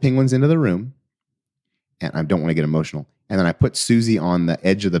walked the penguins into the room, and I don't want to get emotional. And then I put Susie on the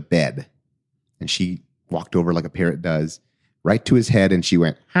edge of the bed, and she walked over like a parrot does, right to his head, and she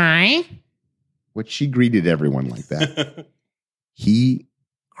went, hi. Which she greeted everyone like that. He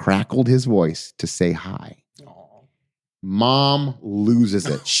crackled his voice to say hi. Aww. Mom loses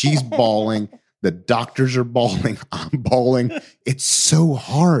it. She's bawling. The doctors are bawling. I'm bawling. It's so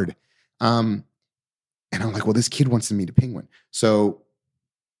hard. And I'm like, well, this kid wants to meet a penguin. So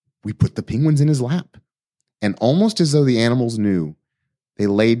we put the penguins in his lap. And almost as though the animals knew, they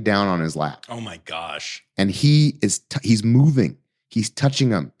laid down on his lap. Oh my gosh. And he's moving. He's touching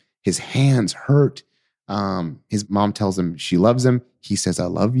them. His hands hurt. His mom tells him she loves him. He says, I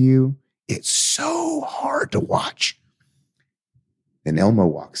love you. It's so hard to watch. Then Elmo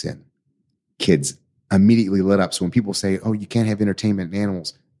walks in. Kids immediately lit up. So when people say, oh, you can't have entertainment in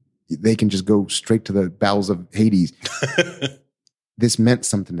animals, they can just go straight to the bowels of Hades. This meant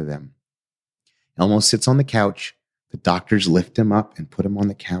something to them. Elmo sits on the couch. The doctors lift him up and put him on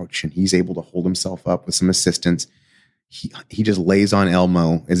the couch, and he's able to hold himself up with some assistance. He just lays on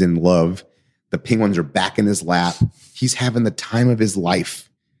Elmo as in love. The penguins are back in his lap. He's having the time of his life.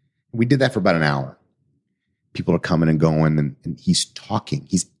 We did that for about an hour. People are coming and going, and he's talking.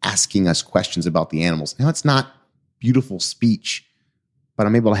 He's asking us questions about the animals. Now, it's not beautiful speech, but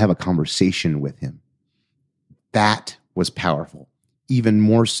I'm able to have a conversation with him. That was powerful. Even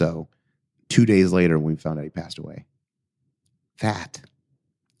more so 2 days later when we found out he passed away. That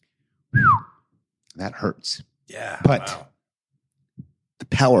hurts. Yeah. But wow. the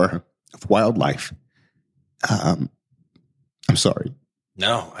power of wildlife, I'm sorry,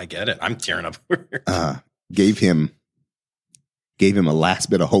 No, I get it. I'm tearing up. gave him a last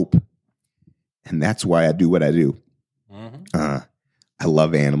bit of hope. And that's why I do what I do. Mm-hmm. I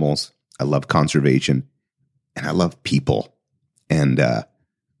love animals. I love conservation. And I love people. And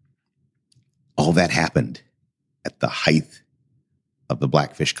all that happened at the height of the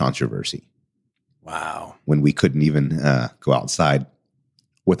Blackfish controversy. Wow. When we couldn't even go outside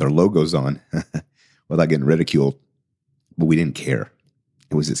with our logos on without getting ridiculed. But we didn't care.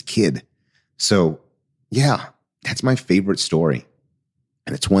 It was this kid. So, yeah, that's my favorite story.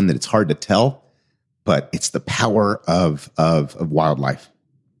 And it's one that it's hard to tell, but it's the power of wildlife.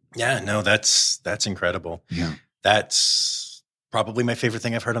 Yeah, no, that's incredible. Yeah. That's probably my favorite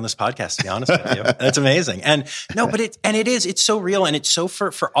thing I've heard on this podcast, to be honest with you. That's amazing. And no, but it's so real. And it's so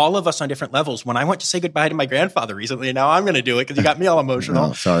for all of us on different levels. When I went to say goodbye to my grandfather recently, and now I'm going to do it because you got me all emotional.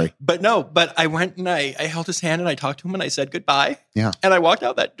 Oh, sorry. But I went and I held his hand and I talked to him and I said goodbye. Yeah. And I walked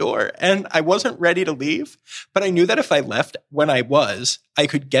out that door and I wasn't ready to leave, but I knew that if I left when I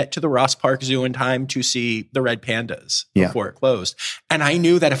could get to the Ross Park Zoo in time to see the red pandas before it closed. And I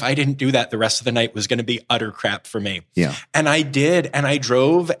knew that if I didn't do that, the rest of the night was going to be utter crap for me. Yeah. And I did. And I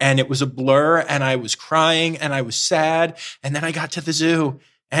drove and it was a blur and I was crying and I was sad. And then I got to the zoo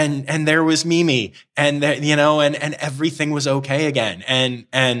and there was Mimi and and everything was okay again.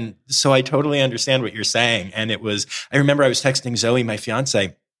 And so I totally understand what you're saying. And I remember I was texting Zoe, my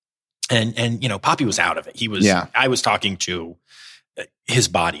fiance, and Poppy was out of it. I was talking to his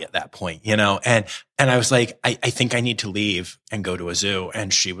body at that point, and I was like, I think I need to leave and go to a zoo.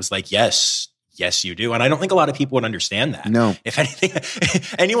 And she was like, yes, you do. And I don't think a lot of people would understand that. No. If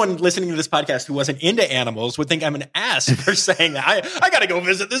anything, anyone listening to this podcast who wasn't into animals would think I'm an ass for saying I got to go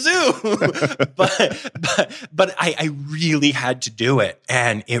visit the zoo. but I really had to do it.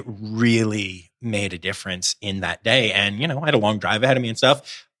 And it really made a difference in that day. And, I had a long drive ahead of me and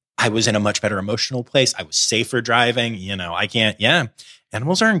stuff. I was in a much better emotional place. I was safer driving.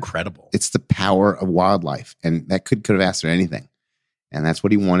 Animals are incredible. It's the power of wildlife. And that could have asked for anything. And that's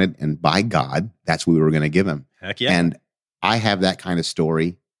what he wanted. And by God, that's what we were going to give him. Heck yeah. And I have that kind of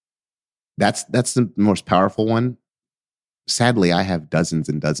story. That's the most powerful one. Sadly, I have dozens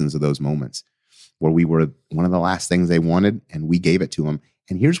and dozens of those moments where we were one of the last things they wanted and we gave it to them.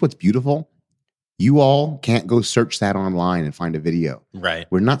 And here's what's beautiful. You all can't go search that online and find a video. Right.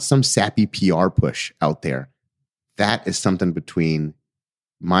 We're not some sappy PR push out there. That is something between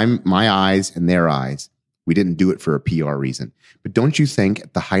my eyes and their eyes. We didn't do it for a PR reason. But don't you think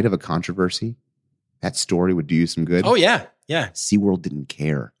at the height of a controversy, that story would do you some good? Oh, yeah. Yeah. SeaWorld didn't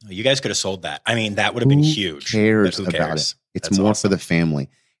care. You guys could have sold that. I mean, that would have been huge. Who cares about it? It's that's more awesome. for the family.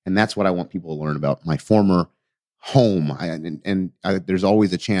 And that's what I want people to learn about. My former home. There's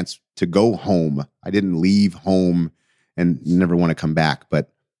always a chance to go home. I didn't leave home and never want to come back.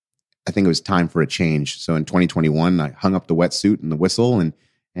 But I think it was time for a change. So in 2021, I hung up the wetsuit and the whistle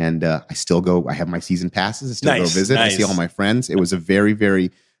and I still go. I have my season passes. I still go visit. I see all my friends. It was a very,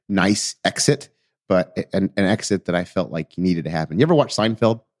 very nice exit, but an exit that I felt like needed to happen. You ever watch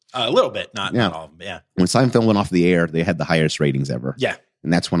Seinfeld? A little bit, not all of them. Yeah. When Seinfeld went off the air, they had the highest ratings ever. Yeah.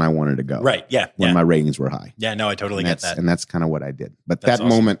 And that's when I wanted to go. Right. Yeah. When my ratings were high. Yeah. No, I totally get that. And that's kind of what I did. But That's that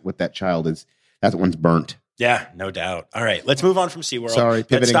awesome. moment with that child that one's burnt. Yeah, no doubt. All right, let's move on from SeaWorld. Sorry,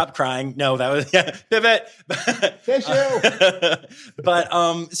 pivoting. Let's stop crying. No, that was pivot. Tissue.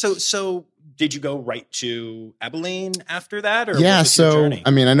 But so did you go right to Abilene after that, or Yeah, was it your so journey? I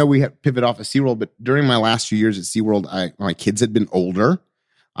mean, I know we have pivot off of SeaWorld, but during my last few years at SeaWorld, my kids had been older.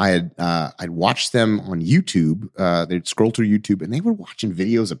 I'd watched them on YouTube. They'd scroll through YouTube, and they were watching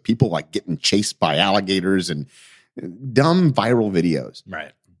videos of people like getting chased by alligators and dumb viral videos.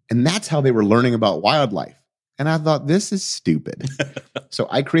 Right. And that's how they were learning about wildlife. And I thought, this is stupid. So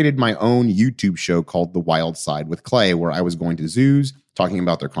I created my own YouTube show called The Wild Side with Clay, where I was going to zoos, talking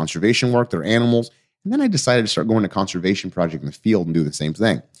about their conservation work, their animals. And then I decided to start going to conservation project in the field and do the same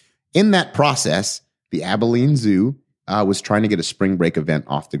thing. In that process, the Abilene Zoo was trying to get a spring break event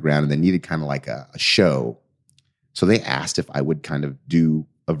off the ground, and they needed kind of like a show. So they asked if I would kind of do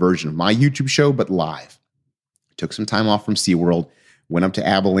a version of my YouTube show, but live. I took some time off from SeaWorld, went up to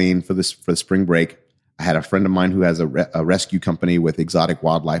Abilene for the spring break. I had a friend of mine who has a rescue company with exotic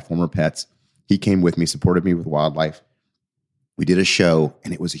wildlife, former pets. He came with me, supported me with wildlife. We did a show,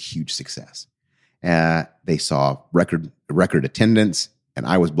 and it was a huge success. They saw record attendance, and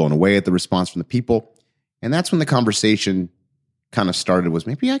I was blown away at the response from the people. And that's when the conversation kind of started, was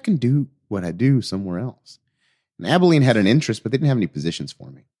maybe I can do what I do somewhere else. And Abilene had an interest, but they didn't have any positions for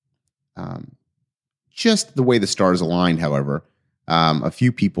me. Just the way the stars aligned, however, a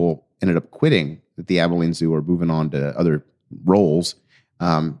few people ended up quitting at the Abilene Zoo or moving on to other roles.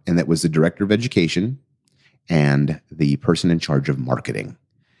 And that was the director of education and the person in charge of marketing.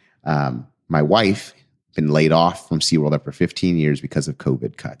 My wife been laid off from SeaWorld after 15 years because of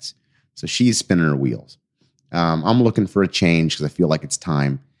COVID cuts. So she's spinning her wheels. I'm looking for a change because I feel like it's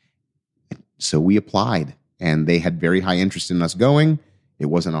time. So we applied, and they had very high interest in us going. It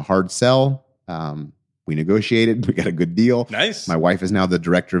wasn't a hard sell. We negotiated. We got a good deal. Nice. My wife is now the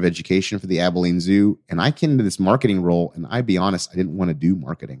director of education for the Abilene Zoo, and I came into this marketing role, and I'd be honest, I didn't want to do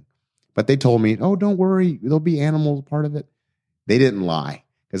marketing. But they told me, oh, don't worry, there'll be animals part of it. They didn't lie,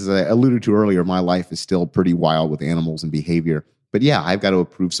 because as I alluded to earlier, my life is still pretty wild with animals and behavior. But yeah, I've got to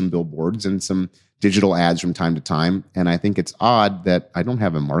approve some billboards and some digital ads from time to time. And I think it's odd that I don't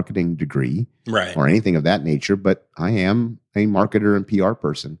have a marketing degree or anything of that nature, but I am a marketer and PR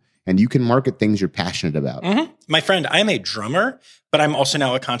person. And you can market things you're passionate about. Mm-hmm. My friend, I am a drummer, but I'm also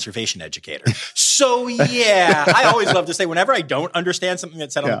now a conservation educator. So yeah, I always love to say whenever I don't understand something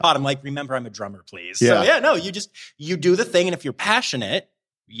that's said on the pod, I'm like, remember, I'm a drummer, please. Yeah. So yeah, no, you do the thing. And if you're passionate,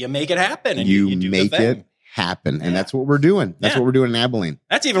 you make it happen. And you do make the thing. It happen. And that's what we're doing. That's what we're doing in Abilene.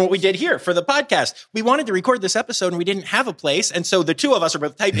 That's even what we did here for the podcast. We wanted to record this episode and we didn't have a place. And so the two of us are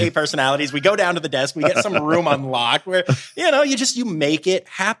both type A personalities. We go down to the desk, we get some room unlocked where, you make it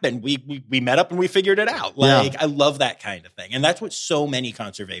happen. We met up and we figured it out. I love that kind of thing. And that's what so many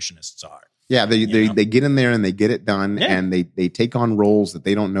conservationists are. Yeah. They get in there and they get it done and they take on roles that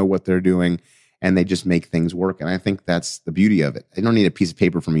they don't know what they're doing. And they just make things work. And I think that's the beauty of it. I don't need a piece of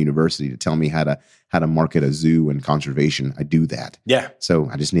paper from a university to tell me how to market a zoo and conservation. I do that. Yeah. So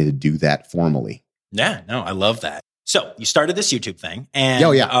I just need to do that formally. Yeah. No, I love that. So you started this YouTube thing and,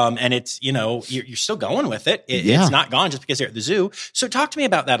 and it's, you're still going with it. It's not gone just because you're at the zoo. So talk to me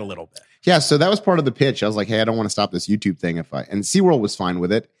about that a little bit. Yeah. So that was part of the pitch. I was like, hey, I don't want to stop this YouTube thing and SeaWorld was fine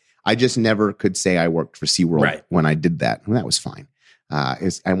with it. I just never could say I worked for SeaWorld when I did that. And that was fine.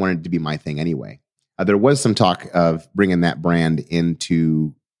 I wanted it to be my thing anyway. There was some talk of bringing that brand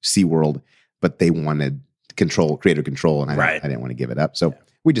into SeaWorld, but they wanted creator control, and I didn't want to give it up. So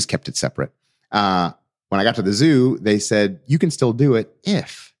we just kept it separate. When I got to the zoo, they said, you can still do it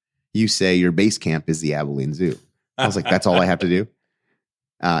if you say your base camp is the Abilene Zoo. I was like, that's all I have to do?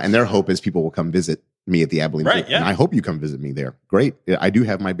 And their hope is people will come visit me at the Abilene Zoo. Yeah. And I hope you come visit me there. Great. I do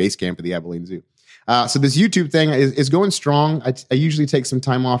have my base camp at the Abilene Zoo. So this YouTube thing is going strong. I usually take some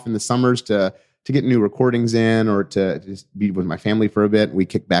time off in the summers to get new recordings in or to just be with my family for a bit. We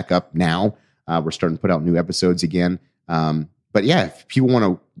kick back up now. We're starting to put out new episodes again. But yeah, if people want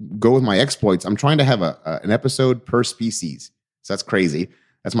to go with my exploits, I'm trying to have an episode per species. So that's crazy.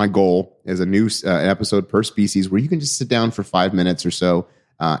 That's my goal, is a new an episode per species where you can just sit down for 5 minutes or so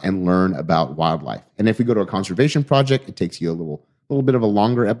and learn about wildlife. And if we go to a conservation project, it takes you a little bit of a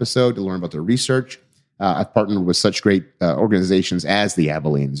longer episode to learn about their research. I've partnered with such great organizations as the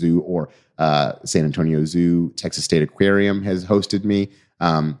Abilene Zoo or San Antonio Zoo. Texas State Aquarium has hosted me.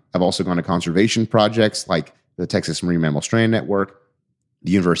 I've also gone to conservation projects like the Texas Marine Mammal Strand Network,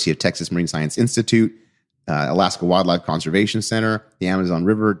 the University of Texas Marine Science Institute, Alaska Wildlife Conservation Center, the Amazon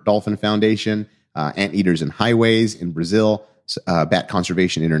River Dolphin Foundation, Anteaters and Highways in Brazil, Bat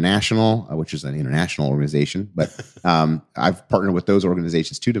Conservation International, which is an international organization. But I've partnered with those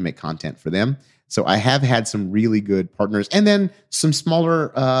organizations too to make content for them. So I have had some really good partners, and then some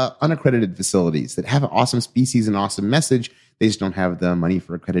smaller unaccredited facilities that have an awesome species and awesome message. They just don't have the money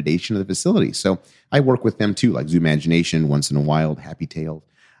for accreditation of the facility. So I work with them too, like Zoo Imagination, Once in a Wild, Happy Tails.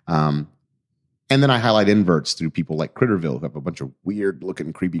 And then I highlight inverts through people like Critterville, who have a bunch of weird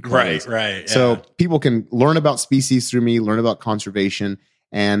looking, creepy critters. Right. Yeah. So people can learn about species through me, learn about conservation,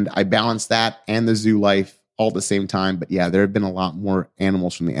 and I balance that and the zoo life all at the same time. But yeah, there have been a lot more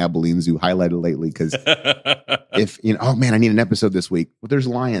animals from the Abilene Zoo highlighted lately because if, oh man, I need an episode this week. Well, there's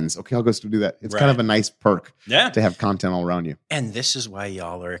lions. Okay, I'll go do that. It's kind of a nice perk to have content all around you. And this is why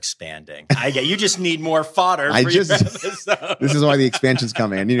y'all are expanding. You just need more fodder for your episodes. This is why the expansion's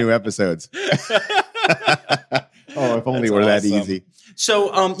coming. I need new episodes. Oh, if only it were that easy.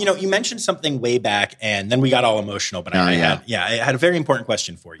 So, you mentioned something way back, and then we got all emotional. But I had a very important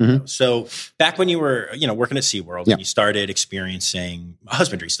question for you. Mm-hmm. So, back when you were, working at SeaWorld, and you started experiencing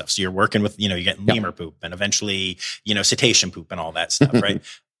husbandry stuff. So, you're working with, you're getting lemur poop, and eventually, cetacean poop, and all that stuff, right?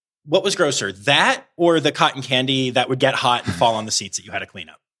 What was grosser, that or the cotton candy that would get hot and fall on the seats that you had to clean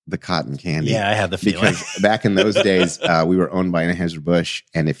up? The cotton candy. Yeah, I had the feeling. Because back in those days, we were owned by Anheuser-Busch,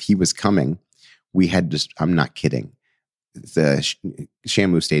 and if he was coming, we had I'm not kidding, the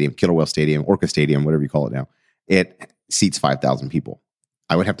Shamu Stadium, Killer Whale Stadium, Orca Stadium, whatever you call it now, it seats 5,000 people.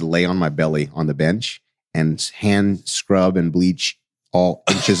 I would have to lay on my belly on the bench and hand scrub and bleach all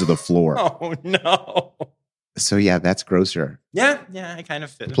inches of the floor. Oh, no. So, yeah, that's grosser. Yeah, I kind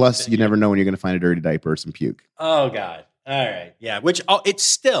of fit. Plus, you never know when you're going to find a dirty diaper or some puke. Oh, God. All right. Yeah, which it's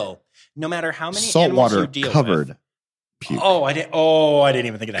still, no matter how many saltwater animals you deal covered. with. puke. I didn't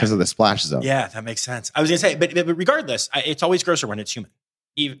even think of that. Because of the splash zone. Yeah, that makes sense. I was going to say, but regardless, it's always grosser when it's human.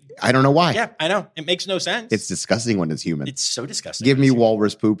 I don't know why. Yeah, I know. It makes no sense. It's disgusting when it's human. It's so disgusting. Give me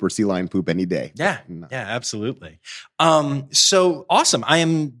walrus poop or sea lion poop any day. Yeah, yeah, absolutely. So awesome.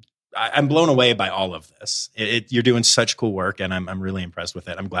 I'm blown away by all of this. You're doing such cool work, and I'm really impressed with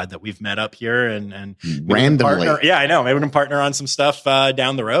it. I'm glad that we've met up here and randomly. Yeah, I know. Maybe we can partner on some stuff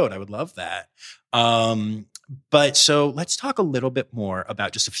down the road. I would love that. But so let's talk a little bit more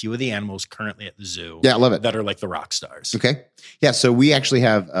about just a few of the animals currently at the zoo. Yeah, I love it. That are like the rock stars. Okay. Yeah. So we actually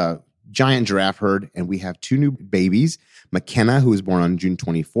have a giant giraffe herd, and we have 2 new babies, McKenna, who was born on June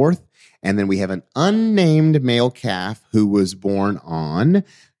 24th. And then we have an unnamed male calf who was born on,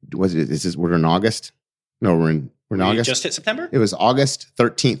 we're in August? No, we're in August. Just hit September? It was August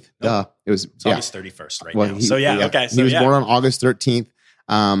 13th. Duh. It was August 31st now. Okay. So he was born on August 13th.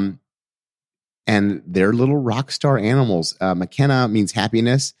 And they're little rock star animals. McKenna means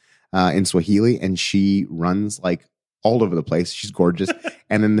happiness in Swahili, and she runs like all over the place. She's gorgeous.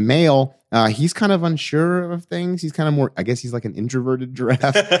 And then the male, he's kind of unsure of things. He's kind of more, I guess he's like an introverted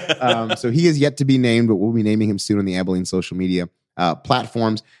giraffe. So he is yet to be named, but we'll be naming him soon on the Abilene social media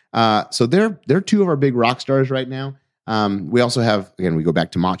platforms. So they're 2 of our big rock stars right now. We also have, again, we go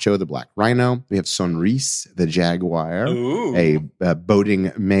back to Macho, the black rhino. We have Sonris, the jaguar, a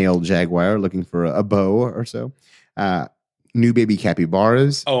boating male jaguar looking for a bow or so. New baby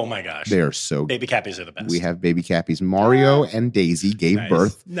capybaras. Oh my gosh. They are so baby cappies are the best. We have baby cappies. Mario and Daisy gave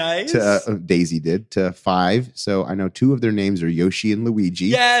birth. Nice. To, Daisy did to 5. So I know 2 of their names are Yoshi and Luigi.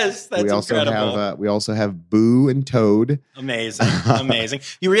 Yes, that's incredible. We also have Boo and Toad. Amazing. Amazing.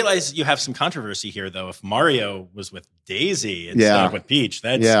 You realize you have some controversy here, though. If Mario was with Daisy instead of with Peach,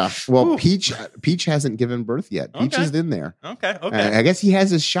 that's Well, Peach hasn't given birth yet. Peach is in there. Okay. I guess he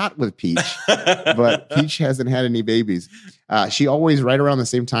has his shot with Peach, but Peach hasn't had any babies. She always, right around the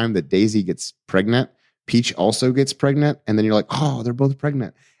same time that Daisy gets pregnant, Peach also gets pregnant. And then you're like, oh, they're both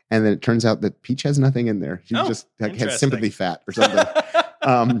pregnant. And then it turns out that Peach has nothing in there. She just had sympathy fat or something.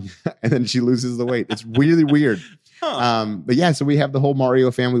 And then she loses the weight. It's really weird. But yeah, so we have the whole Mario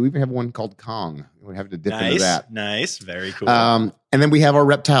family. We even have one called Kong. We have to dip into that. Nice. Very cool. And then we have our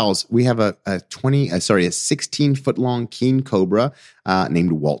reptiles. We have a 16-foot long king cobra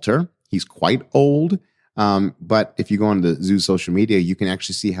named Walter. He's quite old. But if you go on the zoo social media, you can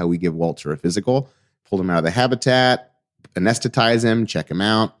actually see how we give Walter a physical, pull him out of the habitat, anesthetize him, check him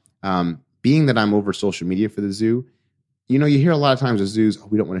out. Being that I'm over social media for the zoo, you hear a lot of times with zoos,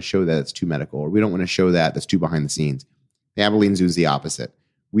 we don't want to show that it's too medical, or we don't want to show that's too behind the scenes. The Abilene Zoo is the opposite.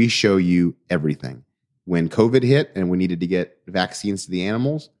 We show you everything. When COVID hit and we needed to get vaccines to the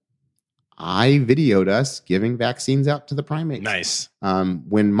animals, I videoed us giving vaccines out to the primates. Nice.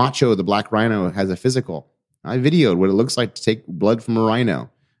 When Macho, the black rhino, has a physical, I videoed what it looks like to take blood from a rhino.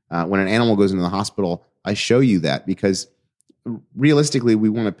 When an animal goes into the hospital, I show you that because realistically, we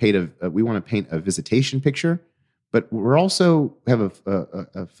want to paint a visitation picture, but we're also have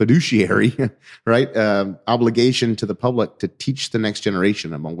a fiduciary, right, obligation to the public to teach the next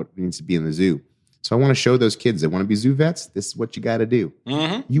generation about what needs to be in the zoo. So I want to show those kids that want to be zoo vets. This is what you got to do.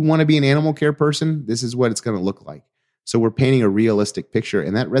 Mm-hmm. You want to be an animal care person. This is what it's going to look like. So we're painting a realistic picture,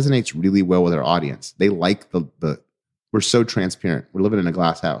 and that resonates really well with our audience. They like we're so transparent. We're living in a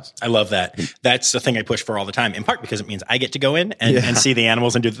glass house. I love that. That's the thing I push for all the time, in part because it means I get to go in and see the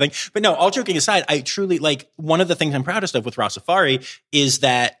animals and do the thing. But no, all joking aside, I truly one of the things I'm proudest of with Raw Safari is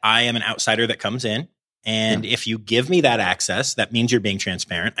that I am an outsider that comes in. And if you give me that access, that means you're being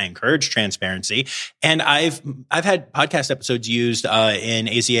transparent. I encourage transparency. And I've had podcast episodes used in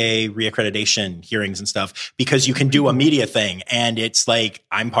AZA reaccreditation hearings and stuff because you can do a media thing. And it's like,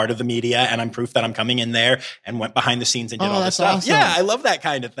 I'm part of the media and I'm proof that I'm coming in there and went behind the scenes and did all this stuff. Awesome. Yeah, I love that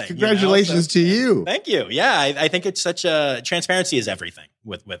kind of thing. Congratulations to you. Thank you. Yeah, I think it's transparency is everything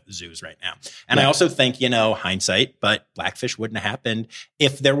with zoos right now. And I also think, hindsight, but Blackfish wouldn't have happened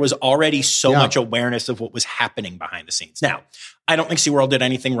if there was already so much awareness of what was happening behind the scenes. Now, I don't think SeaWorld did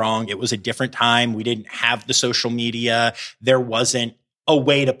anything wrong. It was a different time. We didn't have the social media. There wasn't a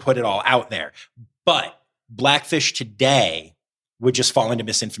way to put it all out there. But Blackfish today would just fall into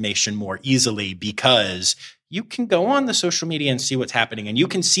misinformation more easily because you can go on the social media and see what's happening, and you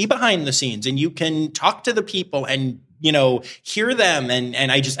can see behind the scenes, and you can talk to the people and, hear them.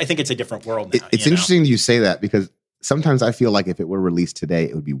 And I think it's a different world now. It's interesting you say that because sometimes I feel like if it were released today,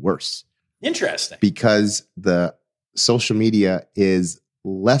 it would be worse. Interesting. Because the social media is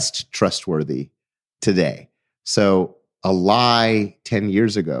less trustworthy today. So a lie 10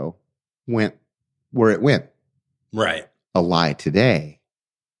 years ago went where it went. Right. A lie today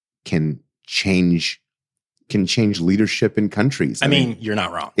can change can change leadership in countries. I mean, you're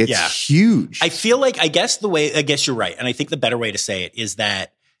not wrong. It's huge. I feel like, I guess you're right. And I think the better way to say it is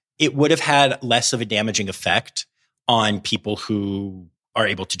that it would have had less of a damaging effect on people who are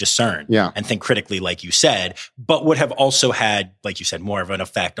able to discern and think critically, like you said, but would have also had, like you said, more of an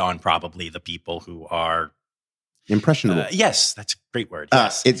effect on probably the people who are impressionable. Yes, that's a great word.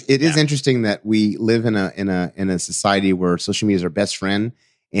 Yes. It is interesting that we live in a society where social media is our best friend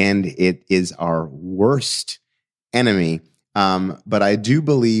and it is our worst enemy. But I do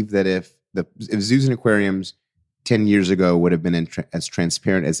believe that if zoos and aquariums 10 years ago would have been as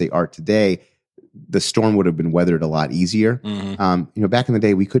transparent as they are today, the storm would have been weathered a lot easier. Mm-hmm. Back in the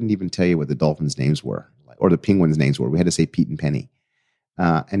day, we couldn't even tell you what the dolphins' names were or the penguins' names were. We had to say Pete and Penny.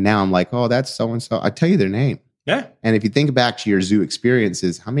 And now I'm like, oh, that's so-and-so. I tell you their name. Yeah. And if you think back to your zoo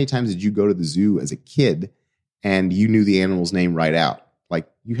experiences, how many times did you go to the zoo as a kid and you knew the animal's name right out? Like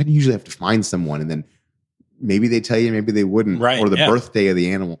you usually have to find someone and then maybe they tell you, maybe they wouldn't, or the birthday of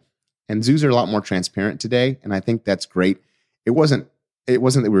the animal. And zoos are a lot more transparent today. And I think that's great. It wasn't that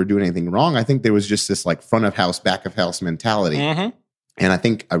we were doing anything wrong. I think there was just this like front of house, back of house mentality. Mm-hmm. And I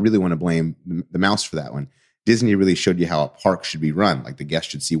think I really want to blame the mouse for that one. Disney really showed you how a park should be run. Like the guest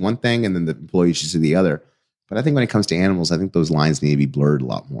should see one thing and then the employees should see the other. But I think when it comes to animals, I think those lines need to be blurred a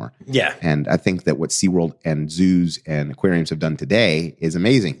lot more. Yeah. And I think that what SeaWorld and zoos and aquariums have done today is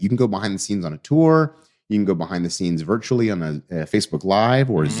amazing. You can go behind the scenes on a tour. You can go behind the scenes virtually on a Facebook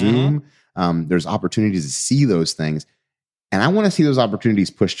Live or Zoom. There's opportunities to see those things. And I want to see those opportunities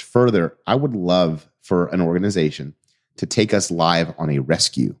pushed further. I would love for an organization to take us live on a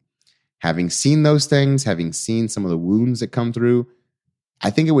rescue. Having seen those things, having seen some of the wounds that come through, I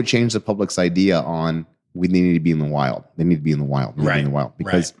think it would change the public's idea on they need to be in the wild. They need to be in the wild. They need to be in the wild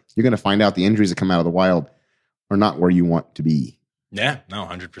because you're going to find out the injuries that come out of the wild are not where you want to be. Yeah, no,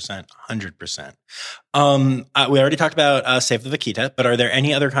 100%. 100%. We already talked about Save the Vaquita, but are there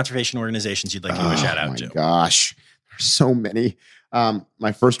any other conservation organizations you'd like to give a shout out to? Oh my gosh, there's so many.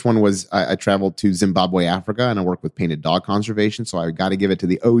 My first one was I traveled to Zimbabwe, Africa, and I work with Painted Dog Conservation. So I got to give it to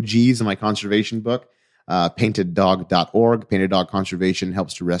the OGs in my conservation book, painteddog.org. Painted Dog Conservation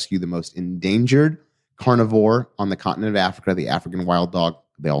helps to rescue the most endangered carnivore on the continent of Africa, the African wild dog.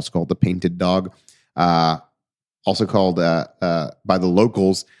 They also call it the painted dog. Also called by the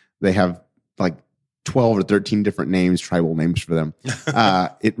locals, they have like 12 or 13 different names, tribal names for them.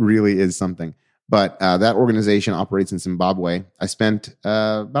 It really is something. But that organization operates in Zimbabwe. I spent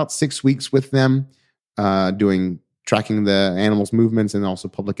about 6 weeks with them tracking the animals' movements and also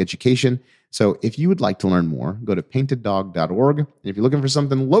public education. So if you would like to learn more, go to painteddog.org. And if you're looking for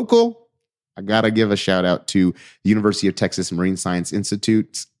something local, I got to give a shout out to the University of Texas Marine Science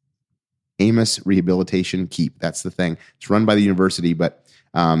Institute's Amos Rehabilitation Keep. That's the thing. It's run by the university, but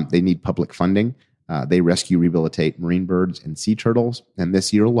they need public funding. They rescue, rehabilitate marine birds and sea turtles. And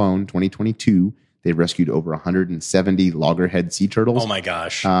this year alone, 2022, they've rescued over 170 loggerhead sea turtles. Oh my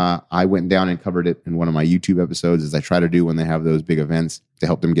gosh. I went down and covered it in one of my YouTube episodes, as I try to do when they have those big events to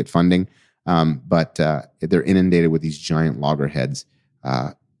help them get funding. But they're inundated with these giant loggerheads.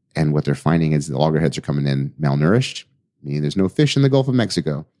 And what they're finding is the loggerheads are coming in malnourished. I mean, there's no fish in the Gulf of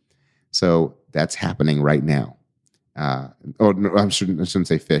Mexico. So that's happening right now. No, I shouldn't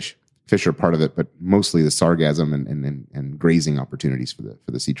say fish. Fish are part of it, but mostly the sargassum and grazing opportunities for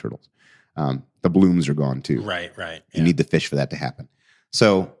the sea turtles. The blooms are gone too. Right. You need the fish for that to happen.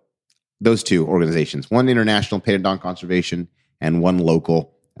 So those two organizations, one international, Painted Dog Conservation, and one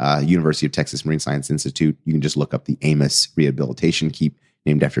local, University of Texas Marine Science Institute. You can just look up the Amos Rehabilitation Keep,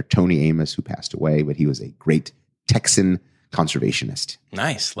 named after Tony Amos, who passed away, but he was a great Texan conservationist.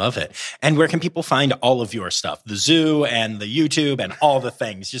 Nice. Love it. And where can people find all of your stuff? The zoo and the YouTube and all the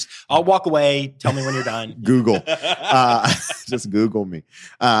things. Just, I'll walk away. Tell me when you're done. Google. Just Google me.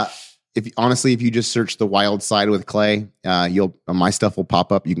 If you just search The Wild Side with Clay, my stuff will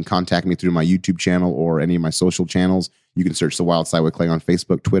pop up. You can contact me through my YouTube channel or any of my social channels. You can search The Wild Side with Clay on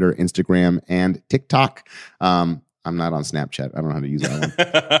Facebook, Twitter, Instagram, and TikTok. I'm not on Snapchat. I don't know how to use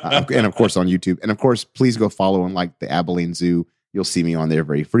that one. And of course on YouTube. And of course, please go follow and like the Abilene Zoo. You'll see me on there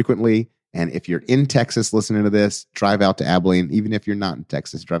very frequently. And if you're in Texas listening to this, drive out to Abilene. Even if you're not in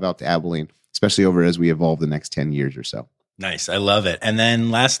Texas, drive out to Abilene, especially over as we evolve the next 10 years or so. Nice. I love it. And then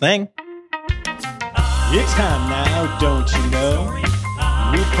last thing. It's time now, don't you know?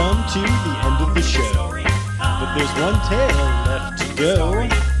 We've come to the end of the show. But there's one tale left to go.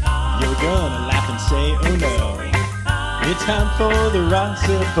 You're gonna laugh and say, oh no. It's time for the Ross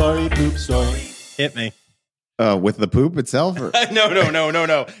Safari poop story. Hit me. With the poop itself? Or?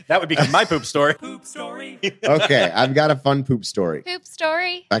 No. That would become my poop story. Poop story. Okay, I've got a fun poop story. Poop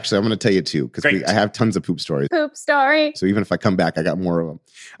story. Actually, I'm going to tell you two because I have tons of poop stories. Poop story. So even if I come back, I got more of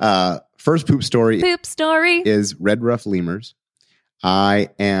them. First poop story. Poop story is red ruff lemurs. I've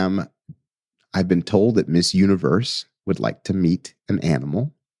been told that Miss Universe would like to meet an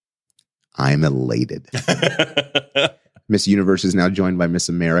animal. I'm elated. Miss Universe is now joined by Miss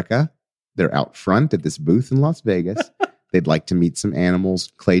America. They're out front at this booth in Las Vegas. They'd like to meet some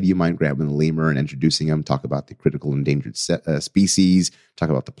animals. Clay, do you mind grabbing the lemur and introducing them? Talk about the critical endangered species. Talk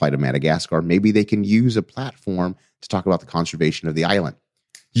about the plight of Madagascar. Maybe they can use a platform to talk about the conservation of the island.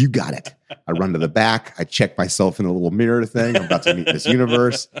 You got it. I run to the back. I check myself in a little mirror thing. I'm about to meet Miss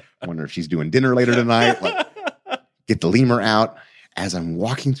Universe. I wonder if she's doing dinner later tonight. Get the lemur out. As I'm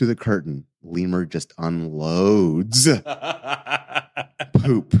walking through the curtain, lemur just unloads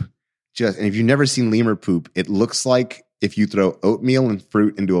poop. And if you've never seen lemur poop, it looks like if you throw oatmeal and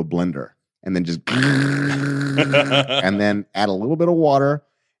fruit into a blender and then just and then add a little bit of water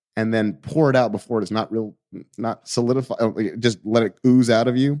and then pour it out before it's not solidified. Just let it ooze out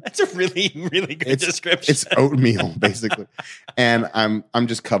of you. That's a really, really good description. It's oatmeal, basically. And I'm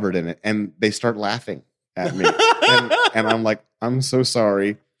just covered in it. And they start laughing at me. and I'm like, I'm so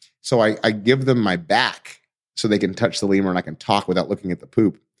sorry. So I give them my back so they can touch the lemur and I can talk without looking at the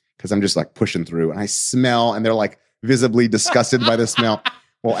poop. Because I'm just like pushing through and I smell and they're like visibly disgusted by the smell.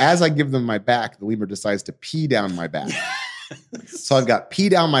 Well, as I give them my back, the lemur decides to pee down my back. So I've got pee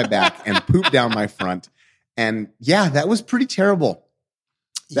down my back and poop down my front. And yeah, that was pretty terrible.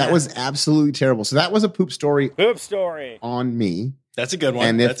 That was absolutely terrible. So that was a poop story. Poop story. On me. That's a good one.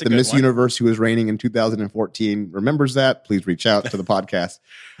 And if the Miss Universe who was reigning in 2014 remembers that, please reach out to the podcast.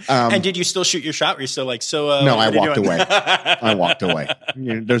 And did you still shoot your shot? Were you still like, no, I walked away. I walked away.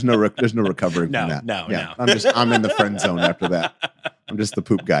 There's no recovery from that. No. I'm in the friend zone after that. I'm just the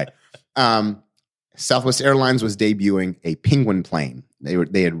poop guy. Southwest Airlines was debuting a penguin plane.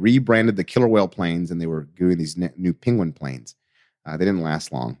 They had rebranded the killer whale planes and they were doing these new penguin planes. They didn't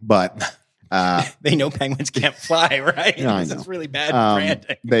last long, but they know penguins can't fly, right? Yeah, I know. This is really bad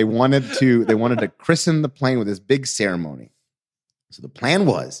branding. They wanted to christen the plane with this big ceremony. So the plan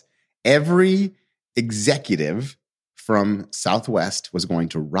was every executive from Southwest was going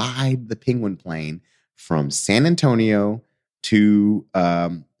to ride the penguin plane from San Antonio to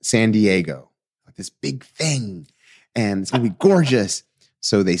San Diego. Like this big thing. And it's going to be gorgeous.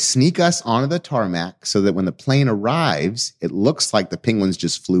 So they sneak us onto the tarmac so that when the plane arrives, it looks like the penguins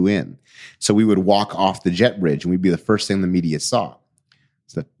just flew in. So we would walk off the jet bridge and we'd be the first thing the media saw.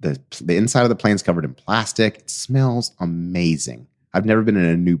 So the inside of the plane's covered in plastic. It smells amazing. I've never been in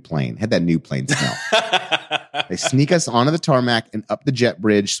a new plane. Had that new plane smell. They sneak us onto the tarmac and up the jet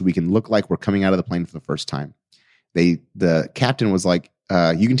bridge so we can look like we're coming out of the plane for the first time. The captain was like,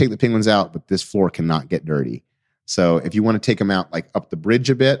 you can take the penguins out, but this floor cannot get dirty. So if you want to take them out like up the bridge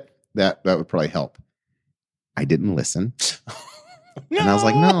a bit, that would probably help. I didn't listen. No. And I was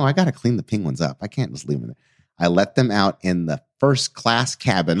like, no, I got to clean the penguins up. I can't just leave them there. I let them out in the first class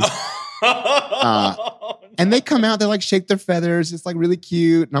cabin. And they come out, they like shake their feathers. It's like really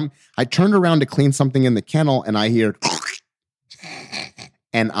cute. And I turned around to clean something in the kennel and I hear,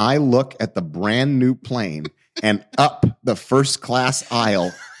 and I look at the brand new plane and up the first class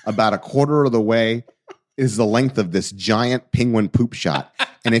aisle about a quarter of the way is the length of this giant penguin poop shot.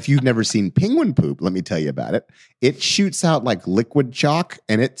 And if you've never seen penguin poop, let me tell you about it. It shoots out like liquid chalk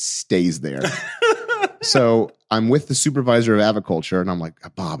and it stays there. So I'm with the supervisor of aviculture and I'm like,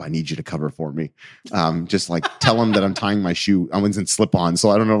 Bob, I need you to cover for me. Just like tell him that I'm tying my shoe. I was in slip-on, so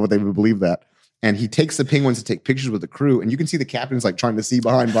I don't know if they would believe that. And he takes the penguins to take pictures with the crew. And you can see the captain's like trying to see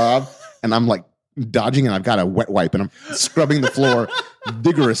behind Bob. And I'm like dodging and I've got a wet wipe and I'm scrubbing the floor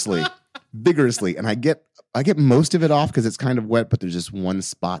vigorously. And I get most of it off because it's kind of wet, but there's just one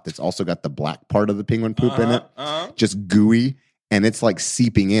spot that's also got the black part of the penguin poop in it, just gooey, and it's like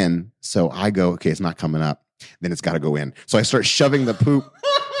seeping in. So I go, okay, it's not coming up. Then it's got to go in. So I start shoving the poop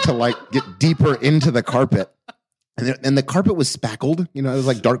to like get deeper into the carpet, and the carpet was spackled. You know, it was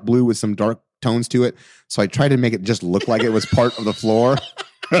like dark blue with some dark tones to it. So I tried to make it just look like it was part of the floor.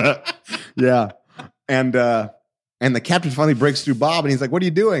 Yeah, and the captain finally breaks through Bob, and he's like, "What are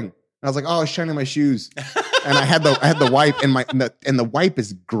you doing?" And I was like, "Oh, I was shining my shoes." And I had the wipe and the wipe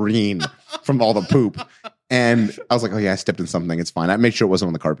is green from all the poop. And I was like, "Oh yeah, I stepped in something. It's fine." I made sure it wasn't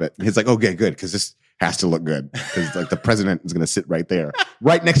on the carpet. And he's like, "Okay, good, because this has to look good because like the president is going to sit right there,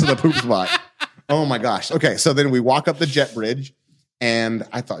 right next to the poop spot." Oh my gosh. Okay, so then we walk up the jet bridge, and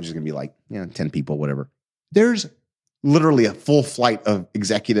I thought it was going to be like 10 people, whatever. There's literally a full flight of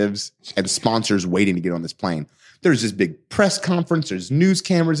executives and sponsors waiting to get on this plane. There's this big press conference. There's news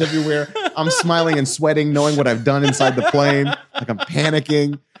cameras everywhere. I'm smiling and sweating, knowing what I've done inside the plane. Like I'm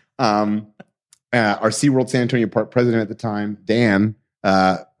panicking. Our SeaWorld San Antonio Park president at the time, Dan,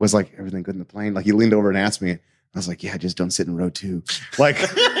 was like, everything good in the plane? Like he leaned over and asked me. I was like, yeah, just don't sit in row 2. Like,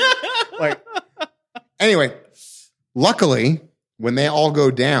 anyway, luckily, when they all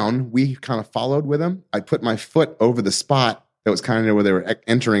go down, we kind of followed with them. I put my foot over the spot that was kind of near where they were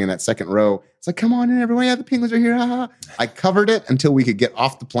entering in that second row. It's like, come on in, everyone. Yeah, the penguins are here. Ha, ha. I covered it until we could get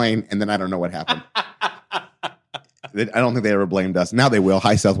off the plane, and then I don't know what happened. I don't think they ever blamed us. Now they will.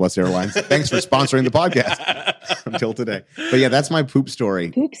 Hi, Southwest Airlines. Thanks for sponsoring the podcast until today. But yeah, that's my poop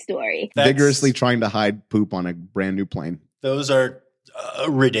story. Poop story. Vigorously trying to hide poop on a brand new plane. Those are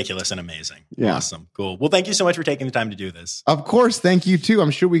ridiculous and amazing. Yeah. Awesome. Cool. Well, thank you so much for taking the time to do this. Of course. Thank you too.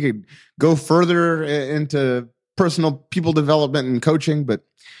 I'm sure we could go further into personal people development and coaching, but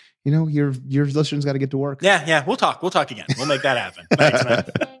you know, your listeners got to get to work. Yeah. We'll talk again. We'll make that happen. Thanks, man.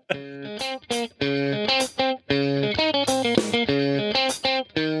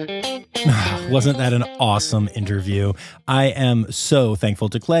 Wasn't that an awesome interview? I am so thankful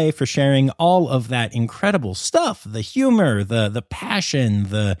to Clay for sharing all of that incredible stuff, the humor, the passion,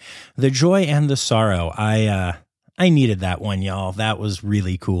 the joy and the sorrow. I needed that one, y'all. That was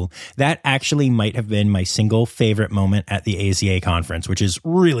really cool. That actually might have been my single favorite moment at the AZA conference, which is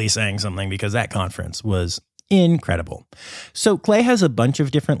really saying something because that conference was incredible. So Clay has a bunch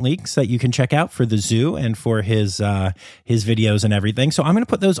of different links that you can check out for the zoo and for his videos and everything. So I'm going to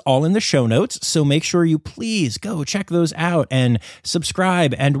put those all in the show notes. So make sure you please go check those out and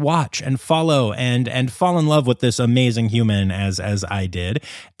subscribe and watch and follow and fall in love with this amazing human as I did.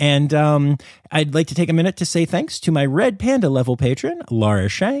 And I'd like to take a minute to say thanks to my Red Panda level patron, Laura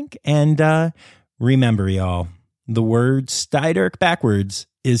Shank. And remember, y'all, the word Steiderk backwards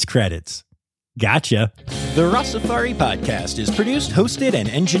is credits. Gotcha. The Rossafari podcast is produced, hosted, and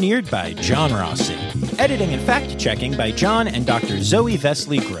engineered by John Rossi. Editing and fact-checking by John and Dr. Zoe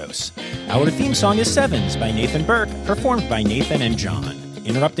Vesley Gross. Our theme song is Sevens by Nathan Burke, performed by Nathan and John.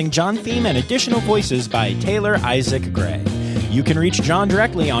 Interrupting John theme and additional voices by Taylor Isaac Gray. You can reach John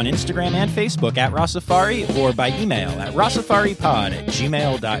directly on Instagram and Facebook at Rossafari or by email at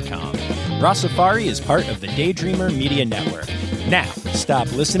rossafaripod@gmail.com. Rossafari is part of the Daydreamer Media Network. Now, stop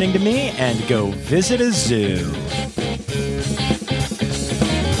listening to me and go visit a zoo.